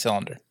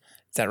 3-cylinder.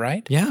 Is that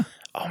right? Yeah.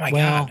 Oh my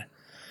God.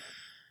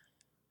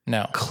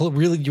 No.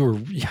 Really,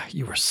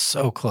 you were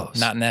so close.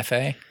 Not an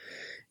FA.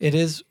 It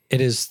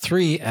is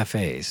 3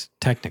 FAs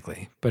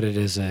technically, but it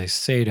is a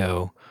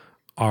Sato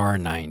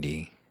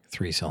R90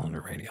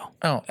 3-cylinder radial.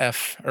 Oh,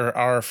 F or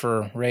R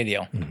for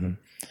radial. Mm-hmm.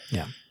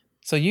 Yeah.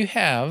 So you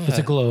have... It's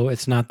a Glow.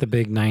 It's not the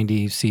big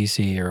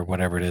 90cc or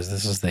whatever it is.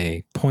 This is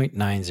the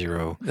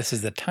 0.90. This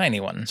is the tiny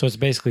one. So it's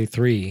basically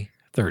 3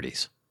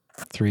 30s.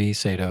 3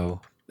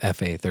 Sato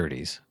FA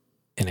 30s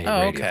in a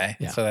radial. Okay.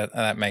 Yeah. So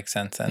that makes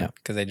sense then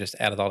because they just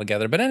add it all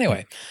together. But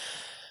anyway,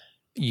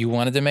 you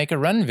wanted to make a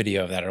run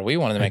video of that, or we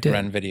wanted to make a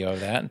run video of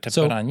that to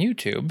put on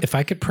YouTube. If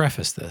I could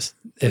preface this,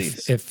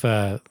 please. if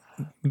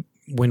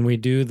when we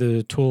do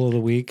the tool of the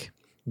week,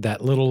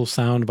 that little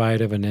sound bite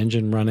of an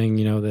engine running,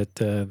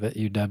 that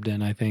you dubbed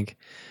in, I think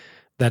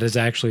that is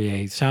actually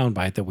a sound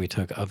bite that we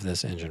took of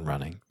this engine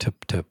running to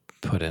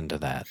put into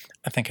that.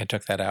 I think I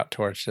took that out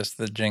towards just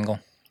the jingle.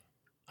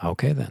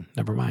 Okay, then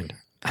never mind.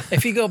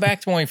 If you go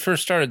back to when we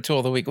first started Tool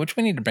of the Week, which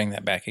we need to bring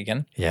that back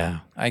again. Yeah.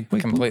 I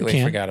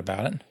completely forgot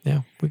about it.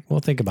 Yeah, we'll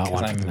think about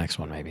one for the next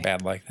one maybe.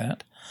 Bad like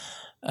that.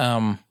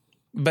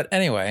 But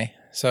anyway,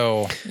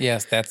 so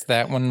yes, that's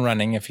that one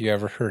running if you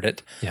ever heard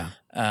it. Yeah.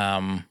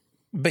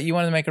 But you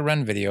wanted to make a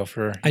run video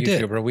for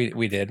YouTuber.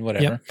 We did,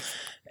 whatever. Yep.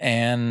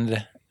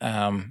 And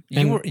I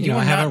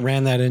haven't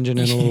ran that engine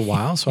in a little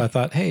while, so I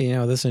thought, hey,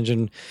 this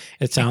engine,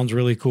 it sounds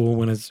really cool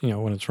when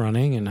it's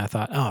running, and I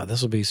thought, oh,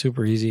 this will be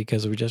super easy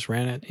because we just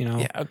ran it,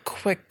 Yeah, a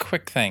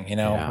quick thing,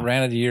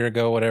 ran it a year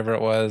ago, whatever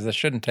it was. This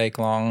shouldn't take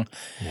long.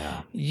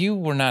 Yeah. You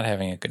were not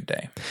having a good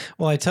day.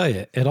 Well, I tell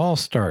you, it all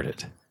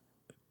started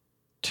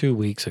 2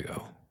 weeks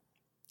ago.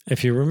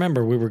 If you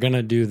remember, we were going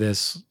to do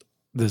this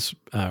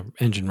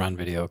engine run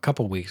video a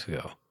couple weeks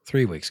ago.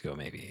 3 weeks ago,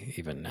 maybe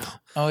even now.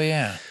 Oh,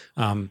 yeah.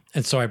 And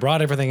so I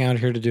brought everything out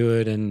here to do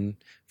it. And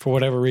for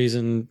whatever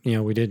reason,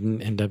 we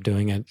didn't end up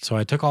doing it. So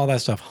I took all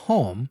that stuff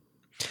home.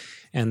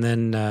 And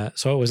then,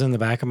 so it was in the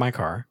back of my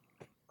car.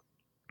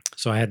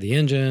 So I had the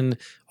engine,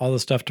 all the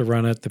stuff to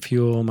run it, the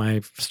fuel,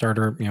 my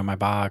starter, my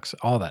box,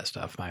 all that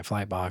stuff, my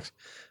flight box,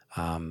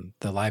 the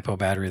LiPo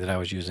battery that I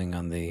was using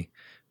on the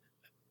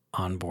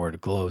onboard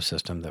Glow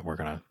system that we're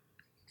going to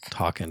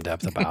talk in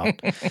depth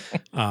about.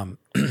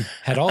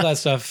 Had all that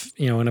stuff,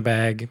 in a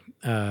bag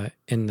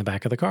in the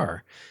back of the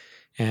car.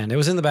 And it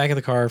was in the back of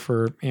the car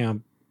for,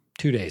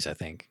 2 days, I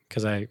think,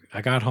 because I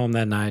got home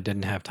that night,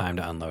 didn't have time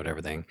to unload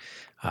everything.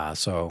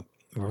 So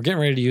we were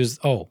getting ready to use,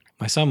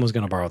 my son was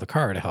going to borrow the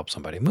car to help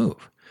somebody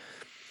move.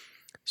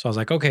 So I was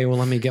like, okay, well,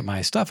 let me get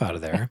my stuff out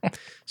of there.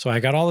 So I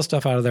got all the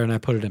stuff out of there and I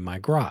put it in my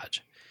garage.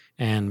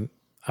 And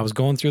I was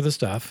going through the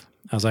stuff.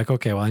 I was like,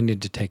 okay, well, I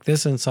need to take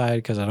this inside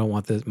because I don't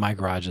want this. My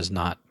garage is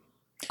not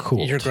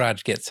cooled. Your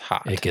garage gets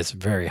hot. It gets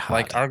very hot.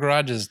 Like our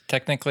garage is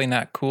technically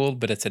not cooled,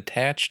 but it's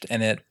attached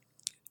and it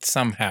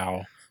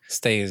somehow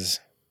stays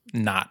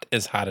not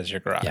as hot as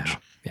your garage.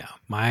 Yeah.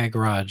 My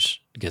garage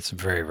gets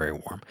very, very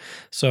warm.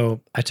 So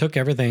I took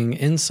everything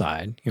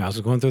inside. I was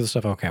going through the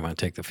stuff. Okay, I'm going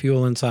to take the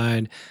fuel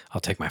inside.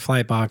 I'll take my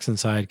flight box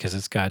inside because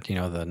it's got,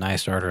 the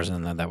nice starters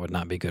and that would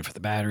not be good for the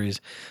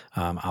batteries.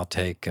 I'll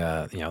take,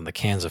 the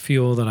cans of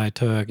fuel that I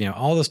took,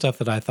 all the stuff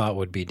that I thought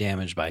would be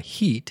damaged by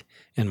heat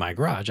in my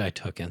garage, I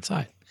took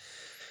inside.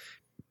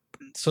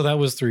 So that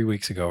was 3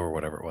 weeks ago or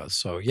whatever it was.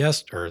 So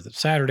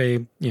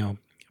Saturday,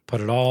 put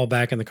it all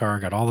back in the car,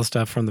 got all the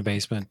stuff from the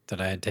basement that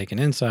I had taken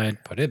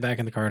inside, put it back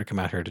in the car to come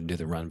out here to do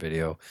the run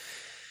video.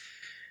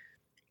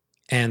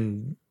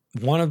 And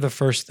one of the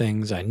first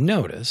things I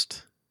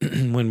noticed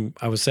when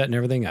I was setting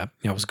everything up,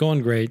 it was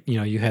going great.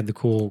 You had the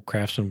cool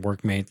Craftsman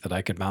Workmate that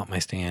I could mount my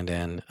stand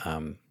in.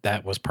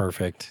 That was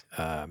perfect.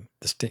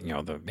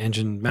 The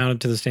engine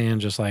mounted to the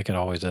stand just like it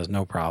always does,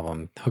 no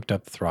problem. Hooked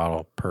up the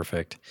throttle,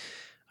 perfect.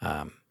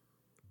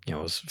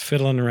 Was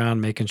fiddling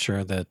around, making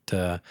sure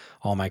that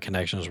all my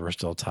connections were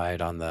still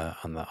tied on the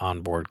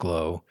onboard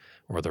Glow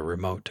or the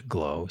remote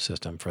Glow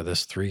system for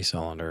this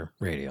 3-cylinder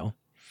radial.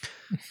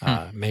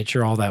 Made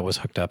sure all that was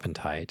hooked up and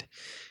tight.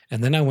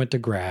 And then I went to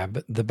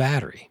grab the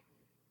battery,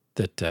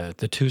 the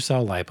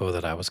 2-cell LiPo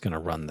that I was going to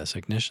run this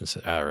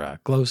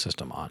Glow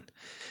system on.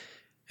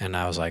 And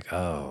I was like,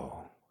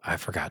 oh, I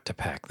forgot to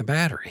pack the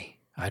battery.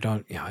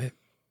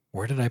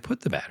 Where did I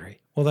put the battery?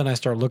 Well, then I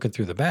started looking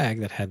through the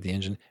bag that had the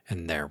engine,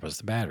 and there was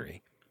the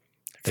battery.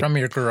 From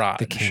your garage.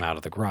 That came out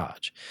of the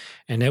garage.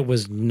 And it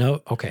was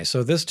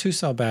so this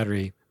 2-cell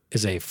battery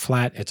is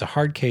it's a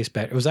hard case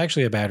battery. It was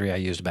actually a battery I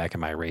used back in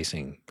my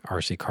racing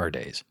RC car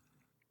days.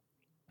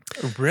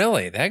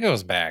 Really? That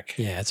goes back.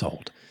 Yeah, it's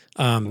old.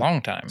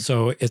 Long time.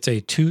 So it's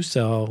a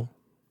 2-cell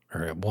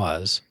or it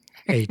was,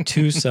 a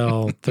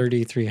 2-cell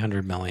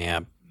 3,300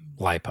 milliamp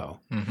LiPo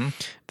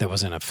that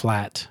was in a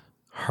flat,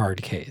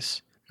 hard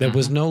case. That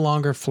was no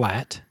longer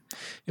flat.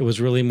 It was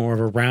really more of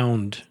a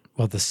round.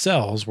 Well, the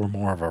cells were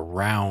more of a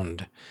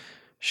round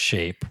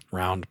shape,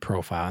 round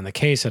profile, and the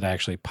case had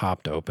actually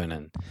popped open.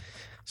 And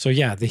so,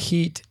 yeah, the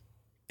heat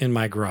in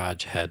my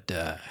garage had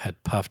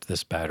puffed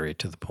this battery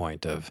to the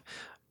point of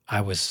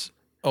I was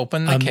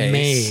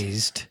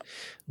amazed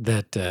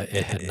that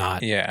it had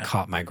not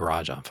caught my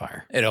garage on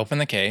fire. It opened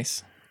the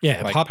case.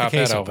 Yeah, it popped the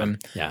case open.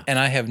 Yeah, and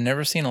I have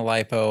never seen a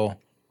LiPo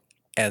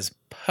as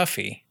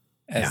puffy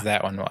as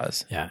that one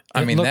was. Yeah,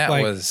 I mean that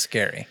was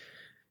scary.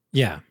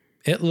 Yeah,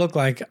 it looked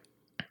like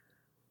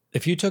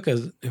if you took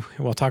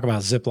we'll talk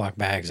about Ziploc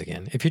bags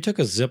again. If you took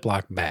a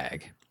Ziploc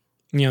bag,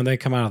 they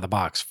come out of the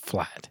box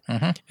flat,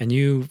 and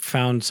you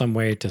found some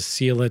way to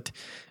seal it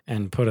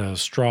and put a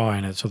straw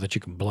in it so that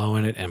you can blow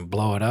in it and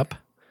blow it up.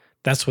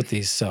 That's what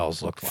these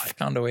cells look like.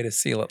 Found a way to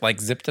seal it, like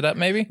zipped it up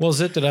maybe? Well,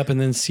 zipped it up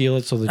and then seal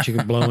it so that you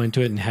can blow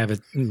into it and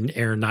have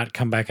air not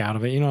come back out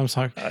of it. You know what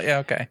I'm talking? Yeah,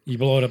 okay. You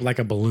blow it up like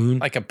a balloon.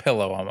 Like a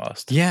pillow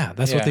almost. Yeah,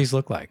 that's what these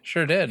look like.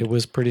 Sure did. It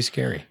was pretty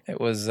scary.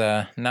 It was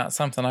not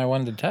something I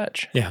wanted to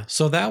touch. Yeah,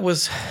 so that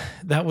was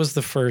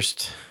the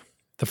first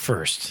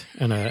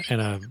in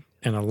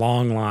a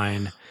long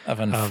line of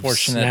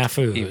unfortunate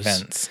snafus.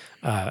 Events.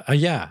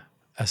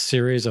 A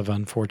series of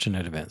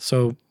unfortunate events.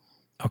 So,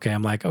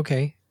 I'm like,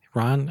 okay,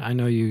 Ron, I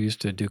know you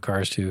used to do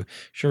cars too.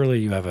 Surely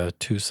you have a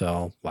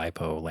 2-cell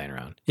LiPo laying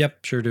around.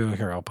 Yep, sure do.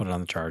 Here, I'll put it on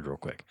the charge real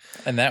quick.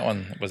 And that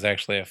one was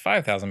actually a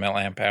 5,000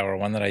 milliamp hour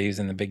one that I use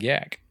in the Big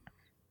Yak.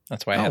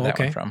 That's why I had that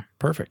one from.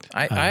 Perfect.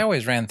 I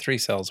always ran 3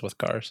 cells with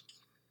cars.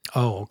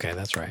 Oh, okay,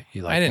 that's right.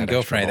 You like I didn't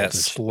go for any of that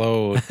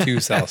slow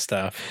 2-cell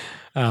stuff.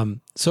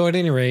 So at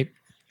any rate,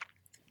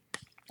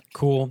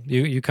 cool.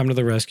 You come to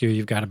the rescue.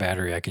 You've got a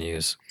battery I can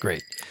use.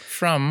 Great.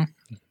 From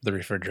the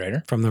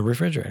refrigerator. From the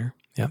refrigerator.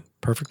 Yep.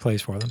 Perfect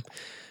place for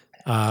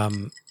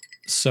them.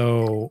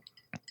 So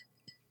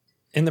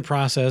in the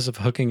process of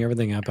hooking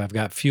everything up, I've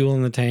got fuel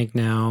in the tank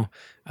now.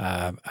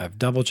 I've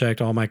double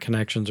checked all my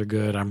connections are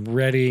good. I'm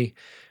ready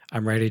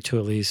to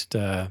at least,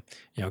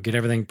 get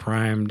everything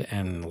primed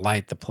and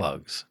light the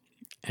plugs.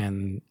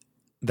 And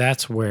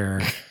that's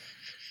where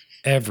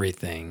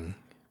everything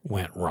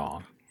went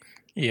wrong.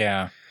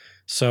 Yeah.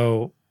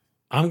 So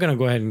I'm going to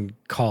go ahead and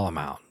call them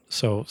out.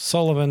 So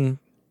Sullivan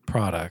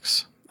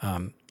Products,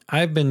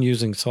 I've been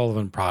using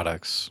Sullivan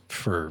products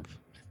for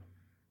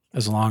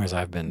as long as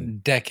I've been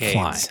decades,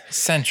 flying.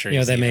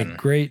 Centuries. They make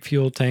great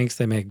fuel tanks.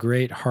 They make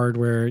great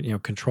hardware,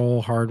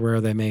 control hardware.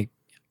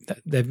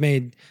 They've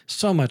made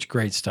so much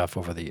great stuff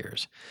over the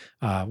years,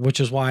 which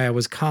is why I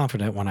was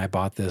confident when I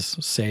bought this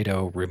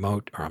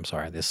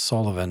this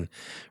Sullivan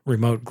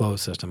remote glow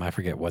system. I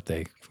forget what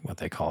they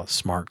call it,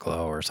 Smart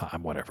Glow or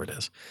something, whatever it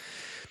is.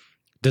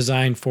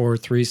 Designed for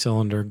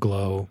 3-cylinder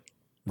glow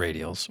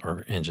radials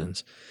or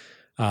engines.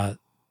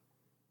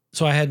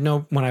 So I had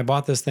when I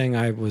bought this thing,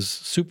 I was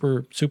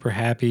super, super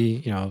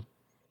happy.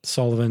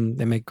 Sullivan,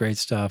 they make great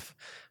stuff,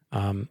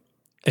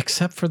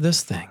 except for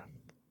this thing.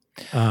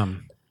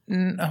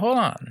 Hold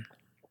on.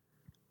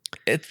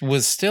 It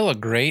was still a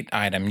great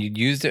item. You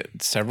used it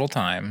several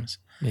times.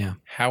 Yeah.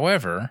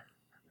 However,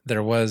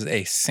 there was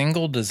a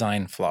single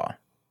design flaw.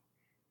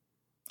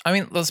 I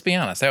mean, let's be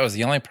honest. That was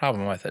the only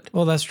problem with it.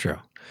 Well, that's true.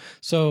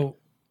 So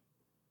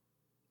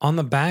on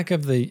the back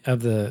of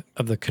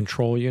the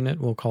control unit,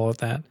 we'll call it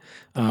that.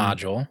 The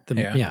module.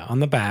 On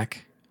the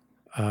back,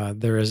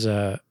 there is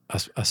a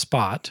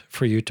spot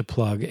for you to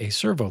plug a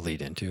servo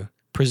lead into,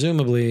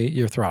 presumably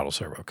your throttle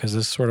servo, because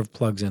this sort of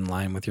plugs in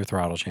line with your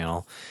throttle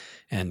channel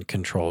and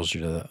controls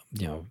you to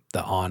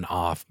the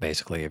on-off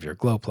basically of your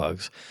glow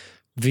plugs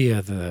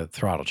via the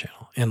throttle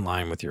channel in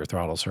line with your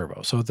throttle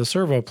servo. So the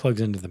servo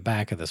plugs into the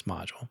back of this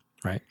module,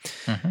 right?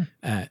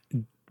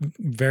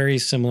 Very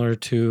similar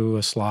to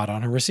a slot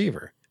on a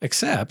receiver,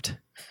 except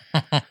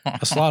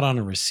a slot on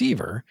a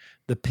receiver,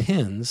 the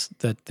pins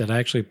that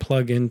actually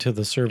plug into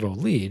the servo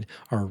lead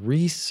are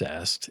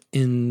recessed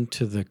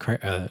into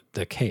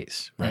the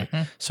case, right?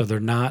 So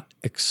they're not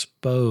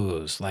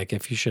exposed. Like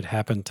if you should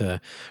happen to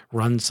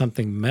run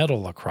something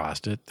metal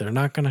across it, they're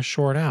not going to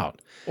short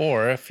out.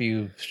 Or if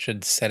you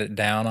should set it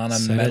down on a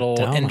metal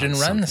engine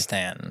run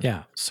stand.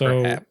 Yeah.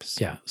 So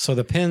perhaps. Yeah. So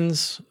the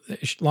pins,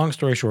 long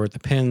story short, the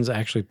pins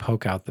actually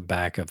poke out the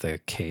back of the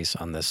case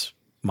on this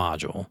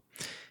module.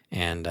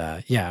 And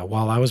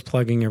while I was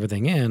plugging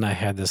everything in, I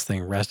had this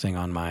thing resting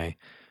on my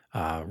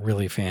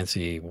really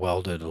fancy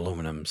welded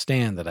aluminum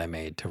stand that I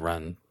made to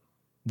run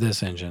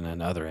this engine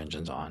and other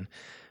engines on.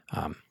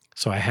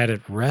 So I had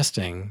it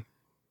resting,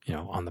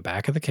 on the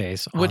back of the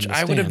case. Which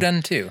I would have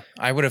done too.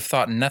 I would have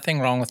thought nothing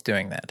wrong with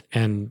doing that.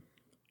 And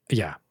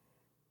yeah,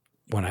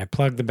 when I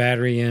plugged the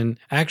battery in,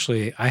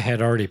 actually, I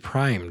had already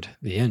primed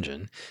the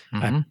engine.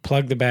 I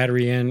plugged the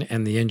battery in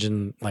and the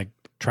engine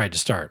tried to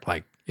start.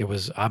 It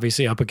was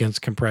obviously up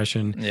against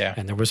compression,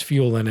 and there was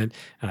fuel in it.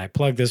 And I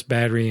plugged this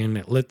battery in,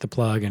 it lit the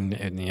plug, and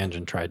the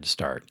engine tried to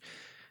start.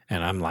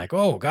 And I'm like,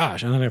 oh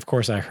gosh. And then of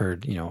course I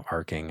heard,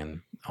 arcing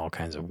and all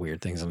kinds of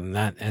weird things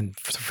and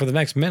for the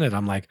next minute,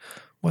 I'm like,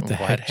 what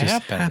heck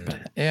just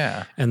happened?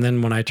 Yeah. And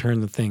then when I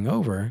turned the thing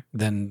over,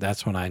 then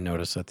that's when I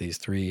noticed that these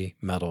 3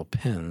 metal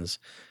pins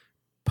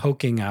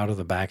poking out of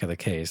the back of the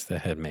case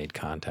that had made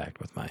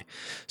contact with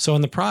so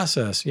in the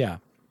process,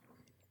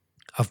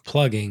 of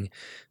plugging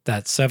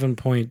that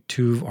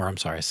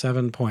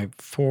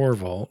 7.4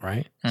 volt,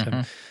 right?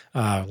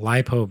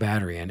 LiPo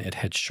battery in, it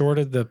had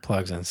shorted the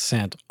plugs and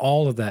sent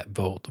all of that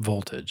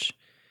voltage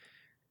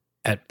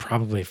at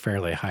probably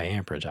fairly high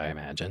amperage, I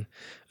imagine,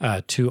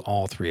 to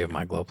all 3 of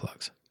my glow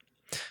plugs.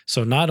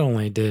 So not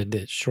only did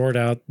it short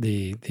out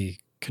the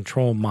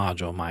control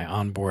module, my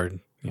onboard,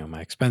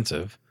 my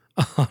expensive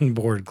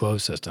onboard glow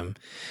system,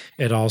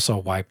 it also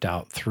wiped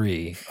out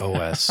 3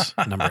 OS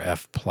number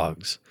F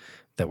plugs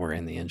that were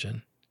in the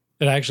engine.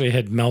 It actually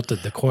had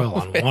melted the coil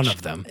on one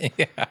of them.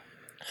 Yeah.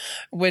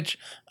 Which,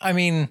 I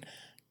mean,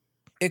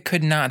 it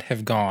could not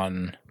have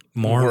gone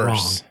more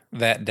worse wrong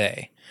that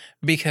day,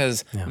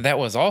 because that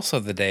was also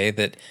the day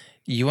that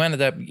you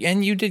ended up,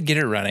 and you did get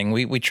it running.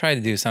 We tried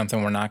to do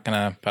something. We're not going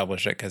to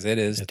publish it because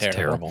it's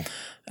terrible.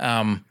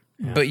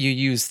 But you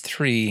used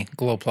 3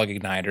 glow plug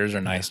igniters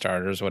or night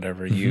starters,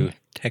 whatever you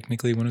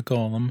technically want to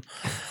call them.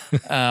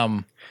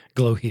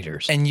 Glow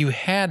heaters. And you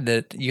had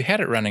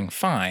it running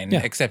fine,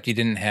 except you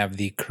didn't have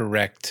the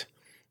correct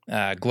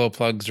glow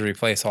plugs to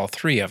replace all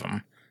 3 of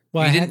them.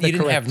 Well, you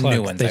didn't have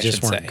new ones. They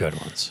just weren't good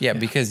ones. Yeah,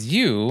 because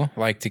you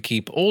like to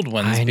keep old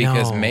ones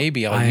because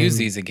maybe I'll use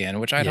these again,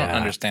 which I don't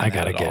understand. I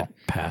got to get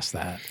past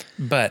that.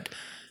 But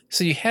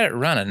so you had it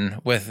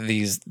running with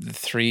these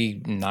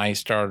 3 night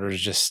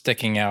starters just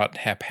sticking out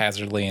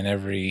haphazardly in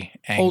every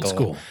angle. Old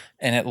school.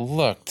 And it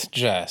looked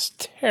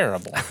just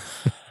terrible.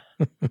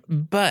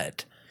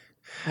 But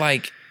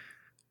like,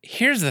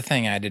 here's the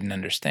thing I didn't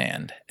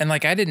understand. And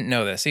like, I didn't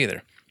know this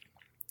either.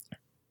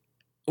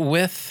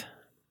 With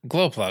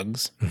glow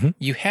plugs,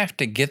 you have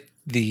to get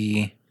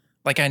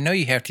I know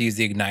you have to use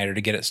the igniter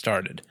to get it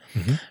started.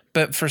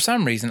 But for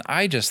some reason,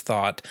 I just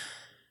thought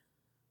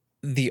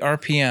the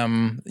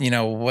RPM,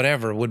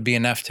 whatever, would be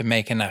enough to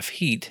make enough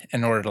heat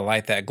in order to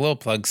light that glow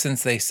plug,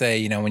 since they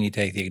say, when you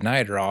take the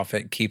igniter off,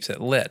 it keeps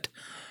it lit.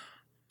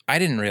 I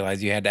didn't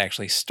realize you had to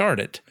actually start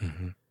it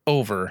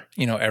over,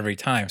 every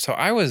time. So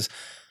I was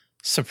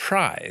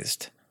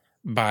surprised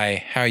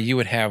by how you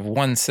would have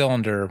one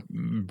cylinder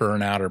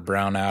burn out or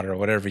brown out or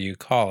whatever you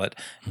call it,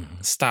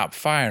 stop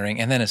firing.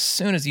 And then as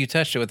soon as you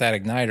touched it with that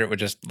igniter, it would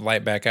just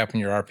light back up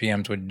and your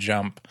RPMs would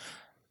jump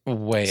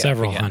way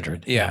Several up again.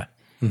 hundred. Yeah.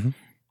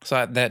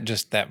 So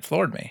that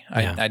floored me.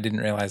 I didn't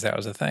realize that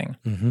was a thing.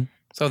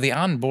 So the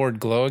onboard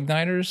glow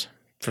igniters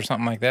for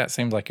something like that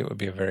seemed like it would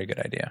be a very good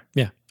idea.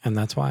 Yeah. And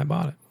that's why I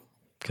bought it,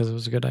 because it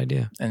was a good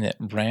idea. And it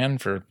ran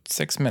for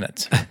 6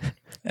 minutes.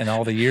 And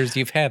all the years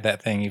you've had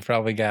that thing, you've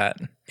probably got...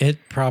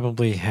 It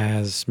probably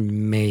has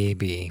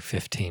maybe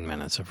 15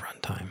 minutes of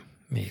runtime,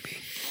 maybe.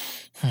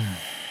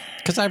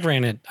 Because I've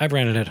ran it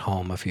at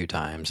home a few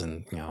times,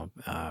 and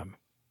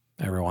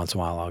every once in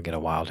a while I'll get a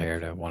wild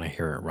hair to want to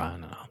hear it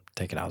run, and I'll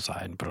take it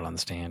outside and put it on the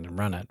stand and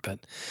run it.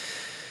 But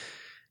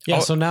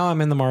so now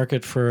I'm in the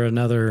market for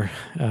another,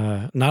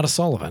 not a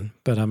Sullivan,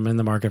 but I'm in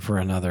the market for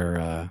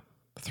another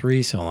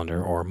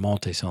 3-cylinder or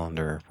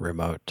multi-cylinder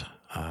remote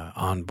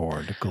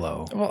onboard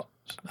glow. Well,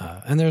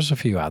 and there's a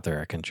few out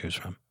there I can choose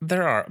from.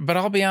 There are, but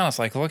I'll be honest,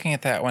 like looking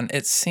at that one,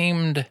 it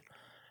seemed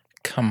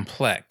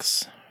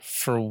complex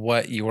for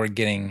what you were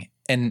getting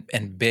and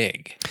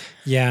big.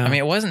 Yeah. I mean,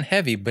 it wasn't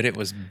heavy, but it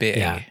was big.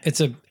 Yeah. It's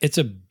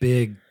a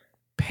big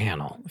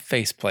panel.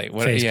 Faceplate.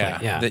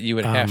 That you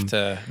would have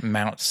to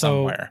mount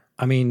somewhere.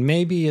 I mean,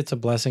 maybe it's a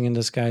blessing in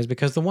disguise,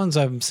 because the ones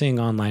I'm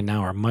seeing online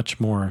now are much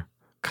more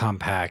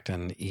compact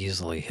and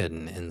easily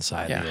hidden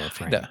inside the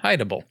airframe.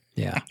 Hideable.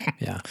 Yeah.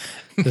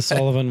 The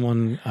Sullivan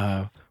one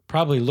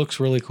probably looks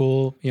really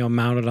cool,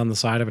 mounted on the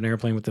side of an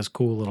airplane with this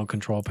cool little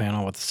control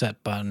panel with a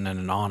set button and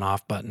an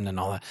on-off button and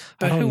all that.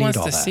 But who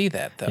wants to see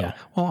that, though? Yeah.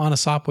 Well, on a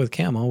Sopwith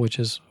Camo, which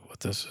is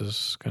what this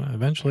is going to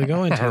eventually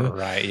go into.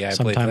 Right, yeah, I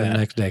sometime in the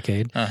next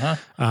decade. I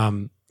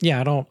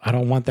don't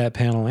want that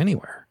panel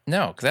anywhere.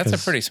 No, because that's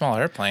a pretty small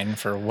airplane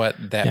for what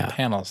that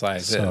panel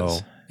size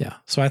is. Yeah.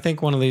 So I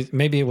think one of these,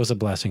 maybe it was a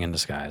blessing in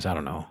disguise. I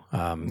don't know.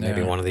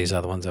 Maybe one of these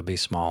other ones will be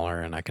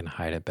smaller and I can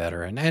hide it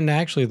better. And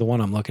actually the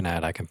one I'm looking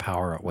at, I can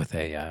power it with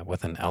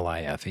with an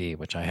LIFE,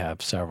 which I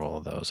have several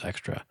of those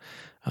extra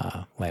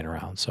laying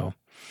around. So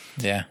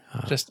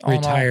just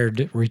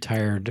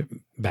retired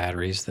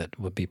batteries that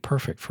would be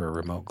perfect for a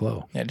remote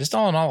glow. Yeah. Just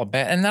all in all,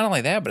 and not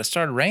only that, but it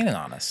started raining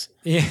on us.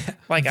 Yeah.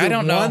 Like, I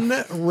don't know. One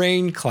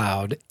rain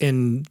cloud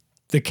in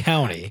the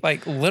county.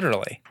 Like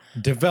literally.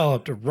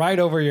 Developed right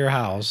over your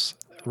house.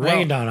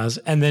 Rained on us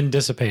and then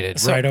dissipated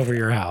right over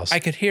your house. I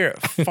could hear it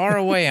far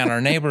away on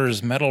our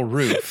neighbor's metal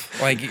roof.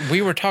 Like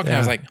we were talking, I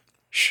was like,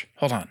 shh,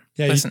 hold on.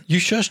 Yeah, listen. You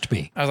shushed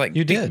me. I was like,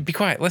 you did. Be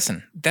quiet.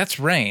 Listen, that's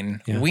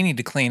rain. Yeah. We need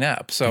to clean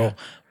up. So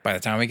by the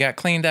time we got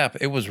cleaned up,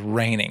 it was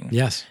raining.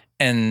 Yes.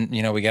 And,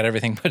 you know, we got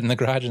everything put in the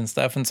garage and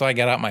stuff. And so I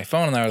got out my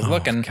phone and I was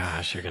looking.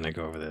 Gosh, you're going to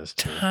go over this.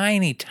 Too.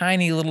 Tiny,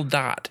 tiny little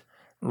dot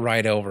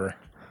right over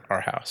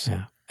our house.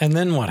 Yeah. And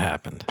then what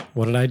happened?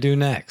 What did I do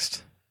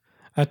next?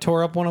 I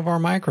tore up one of our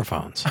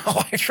microphones.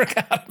 Oh, I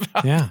forgot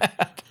about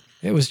that.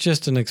 It was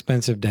just an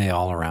expensive day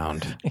all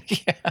around.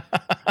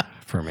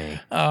 For me.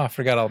 Oh, I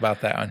forgot all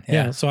about that one.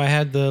 Yeah. So I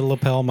had the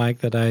lapel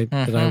mic that I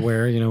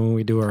wear, you know, when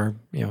we do our,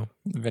 you know,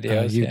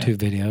 videos, YouTube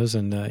videos.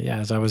 And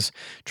as I was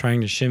trying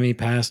to shimmy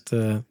past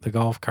the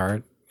golf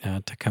cart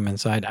to come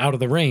inside out of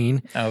the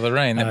rain.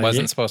 It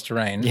wasn't supposed to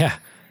rain. Yeah.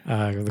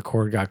 The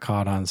cord got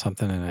caught on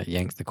something and it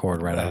yanked the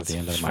cord right out of the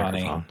end of the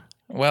microphone.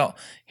 Well,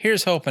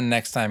 here's hoping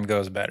next time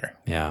goes better.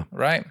 Yeah.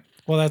 Right?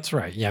 Well, that's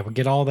right. Yeah, we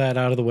get all that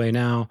out of the way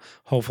now.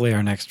 Hopefully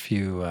our next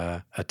few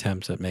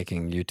attempts at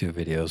making YouTube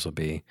videos will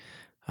be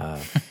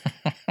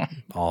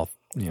all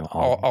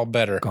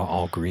better,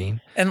 all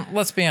green. And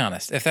let's be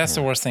honest, if that's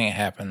the worst thing that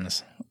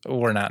happens,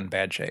 we're not in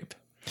bad shape.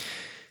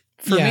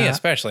 For me,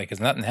 especially, because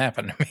nothing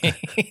happened to me.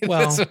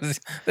 Well,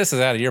 this is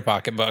out of your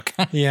pocketbook.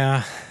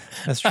 Yeah,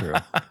 that's true.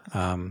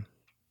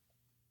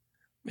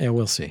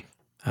 We'll see.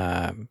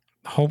 I'm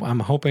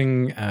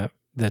hoping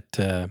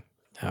that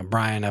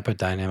Brian up at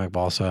Dynamic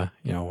Balsa,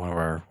 you know,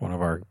 one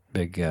of our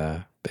big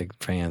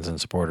fans and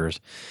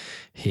supporters,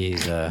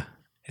 he's.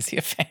 Is he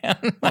a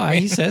fan? Well,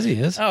 he says he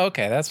is. Oh,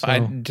 okay. That's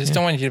fine. I just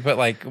don't want you to put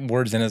like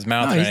words in his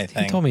mouth or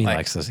anything. He told me he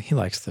likes this. He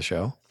likes the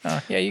show.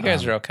 Oh, yeah, you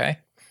guys are okay.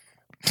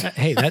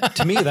 Hey, that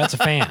to me, that's a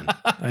fan.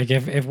 Like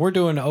if we're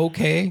doing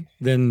okay,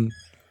 then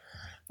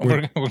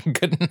we're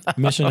good enough.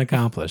 Mission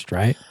accomplished,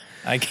 right?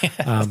 I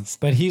guess.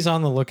 But he's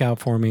on the lookout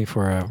for me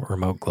for a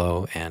remote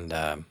glow and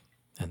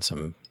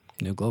some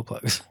new glow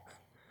plugs.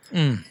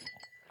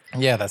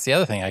 Yeah, that's the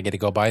other thing. I get to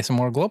go buy some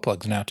more glow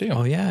plugs now too.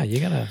 Oh yeah,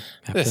 you gotta.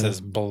 This is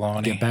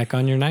baloney. Get back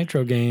on your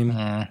nitro game.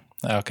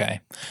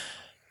 Okay.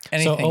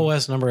 So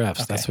OS number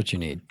Fs. Okay. That's what you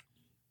need.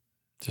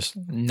 Just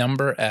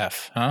number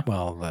F, huh?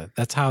 Well,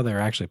 that's how they're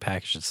actually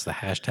packaged. It's the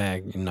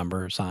hashtag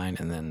number sign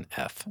and then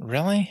F.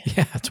 Really?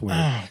 Yeah, it's weird.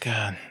 Oh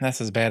God,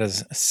 that's as bad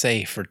as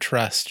safe or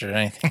trust or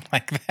anything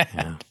like that.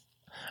 Yeah.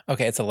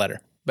 Okay, it's a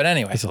letter. But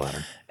anyway, it's a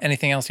letter.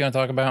 Anything else you want to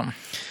talk about?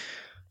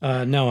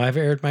 No, I've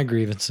aired my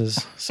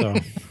grievances, so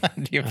do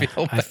you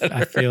feel better?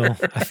 I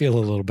feel a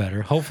little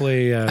better.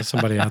 Hopefully,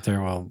 somebody out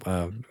there will,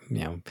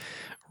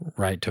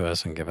 write to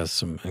us and give us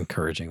some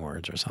encouraging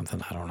words or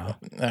something. I don't know.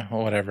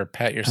 Whatever.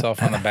 Pat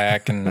yourself on the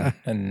back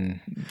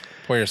and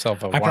pour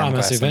yourself a warm glass of milk. I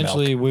promise.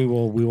 Eventually, we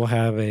will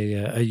have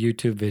a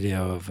YouTube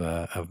video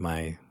of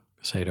my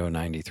Saito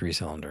 93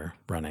 cylinder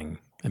running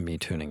and me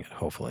tuning it.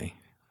 Hopefully,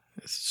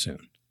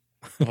 soon.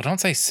 Well, don't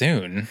say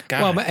soon.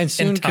 God, well, and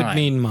soon could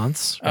mean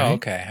months. Right? Oh,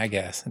 okay. I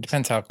guess it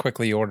depends how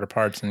quickly you order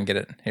parts and get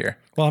it here.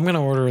 Well, I'm going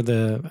to order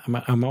I'm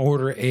going to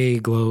order a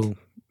glow,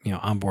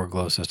 onboard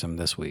glow system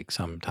this week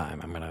sometime.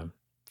 I'm going to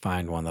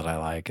find one that I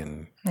like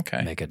and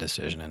make a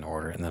decision and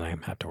order, and then I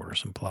have to order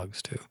some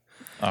plugs too.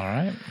 All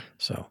right.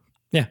 So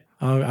yeah,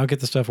 I'll get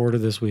the stuff ordered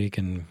this week,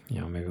 and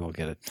maybe we'll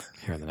get it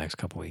here in the next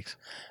couple weeks.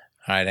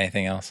 All right.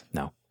 Anything else?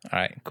 No. All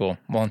right, cool.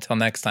 Well, until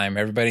next time,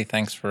 everybody,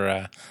 thanks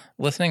for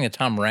listening to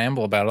Tom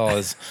ramble about all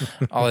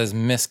his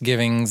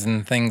misgivings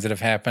and things that have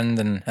happened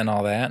and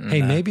all that. And,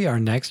 hey, maybe our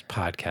next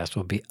podcast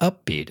will be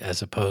upbeat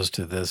as opposed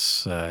to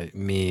this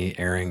me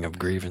airing of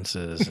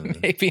grievances.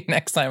 And... Maybe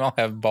next time I'll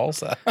have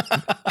balsa.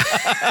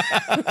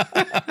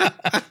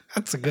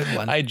 That's a good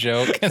one. I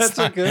joke. That's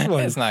a good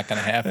one. It's not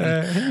going to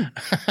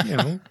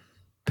happen.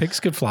 Pigs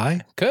could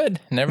fly. Could.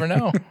 Never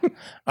know.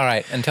 All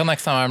right. Until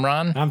next time, I'm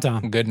Ron. I'm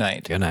Tom. Good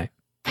night. Good night.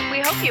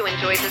 We hope you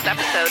enjoyed this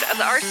episode of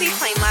the RC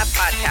Plane Lab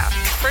podcast.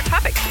 For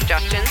topic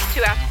suggestions,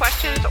 to ask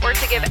questions, or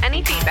to give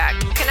any feedback,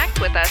 connect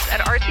with us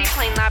at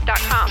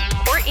rcplanelab.com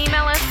or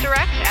email us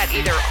direct at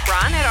either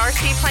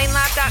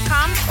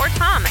ron@rcplanelab.com or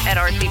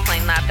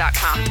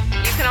tom@rcplanelab.com.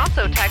 You can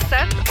also text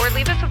us or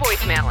leave us a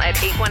voicemail at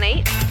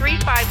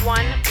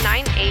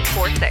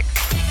 818-351-9846.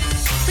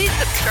 Please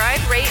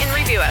subscribe, rate, and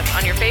review us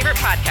on your favorite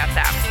podcast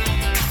app.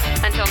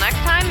 Until next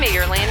time, may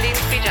your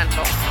landings be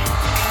gentle.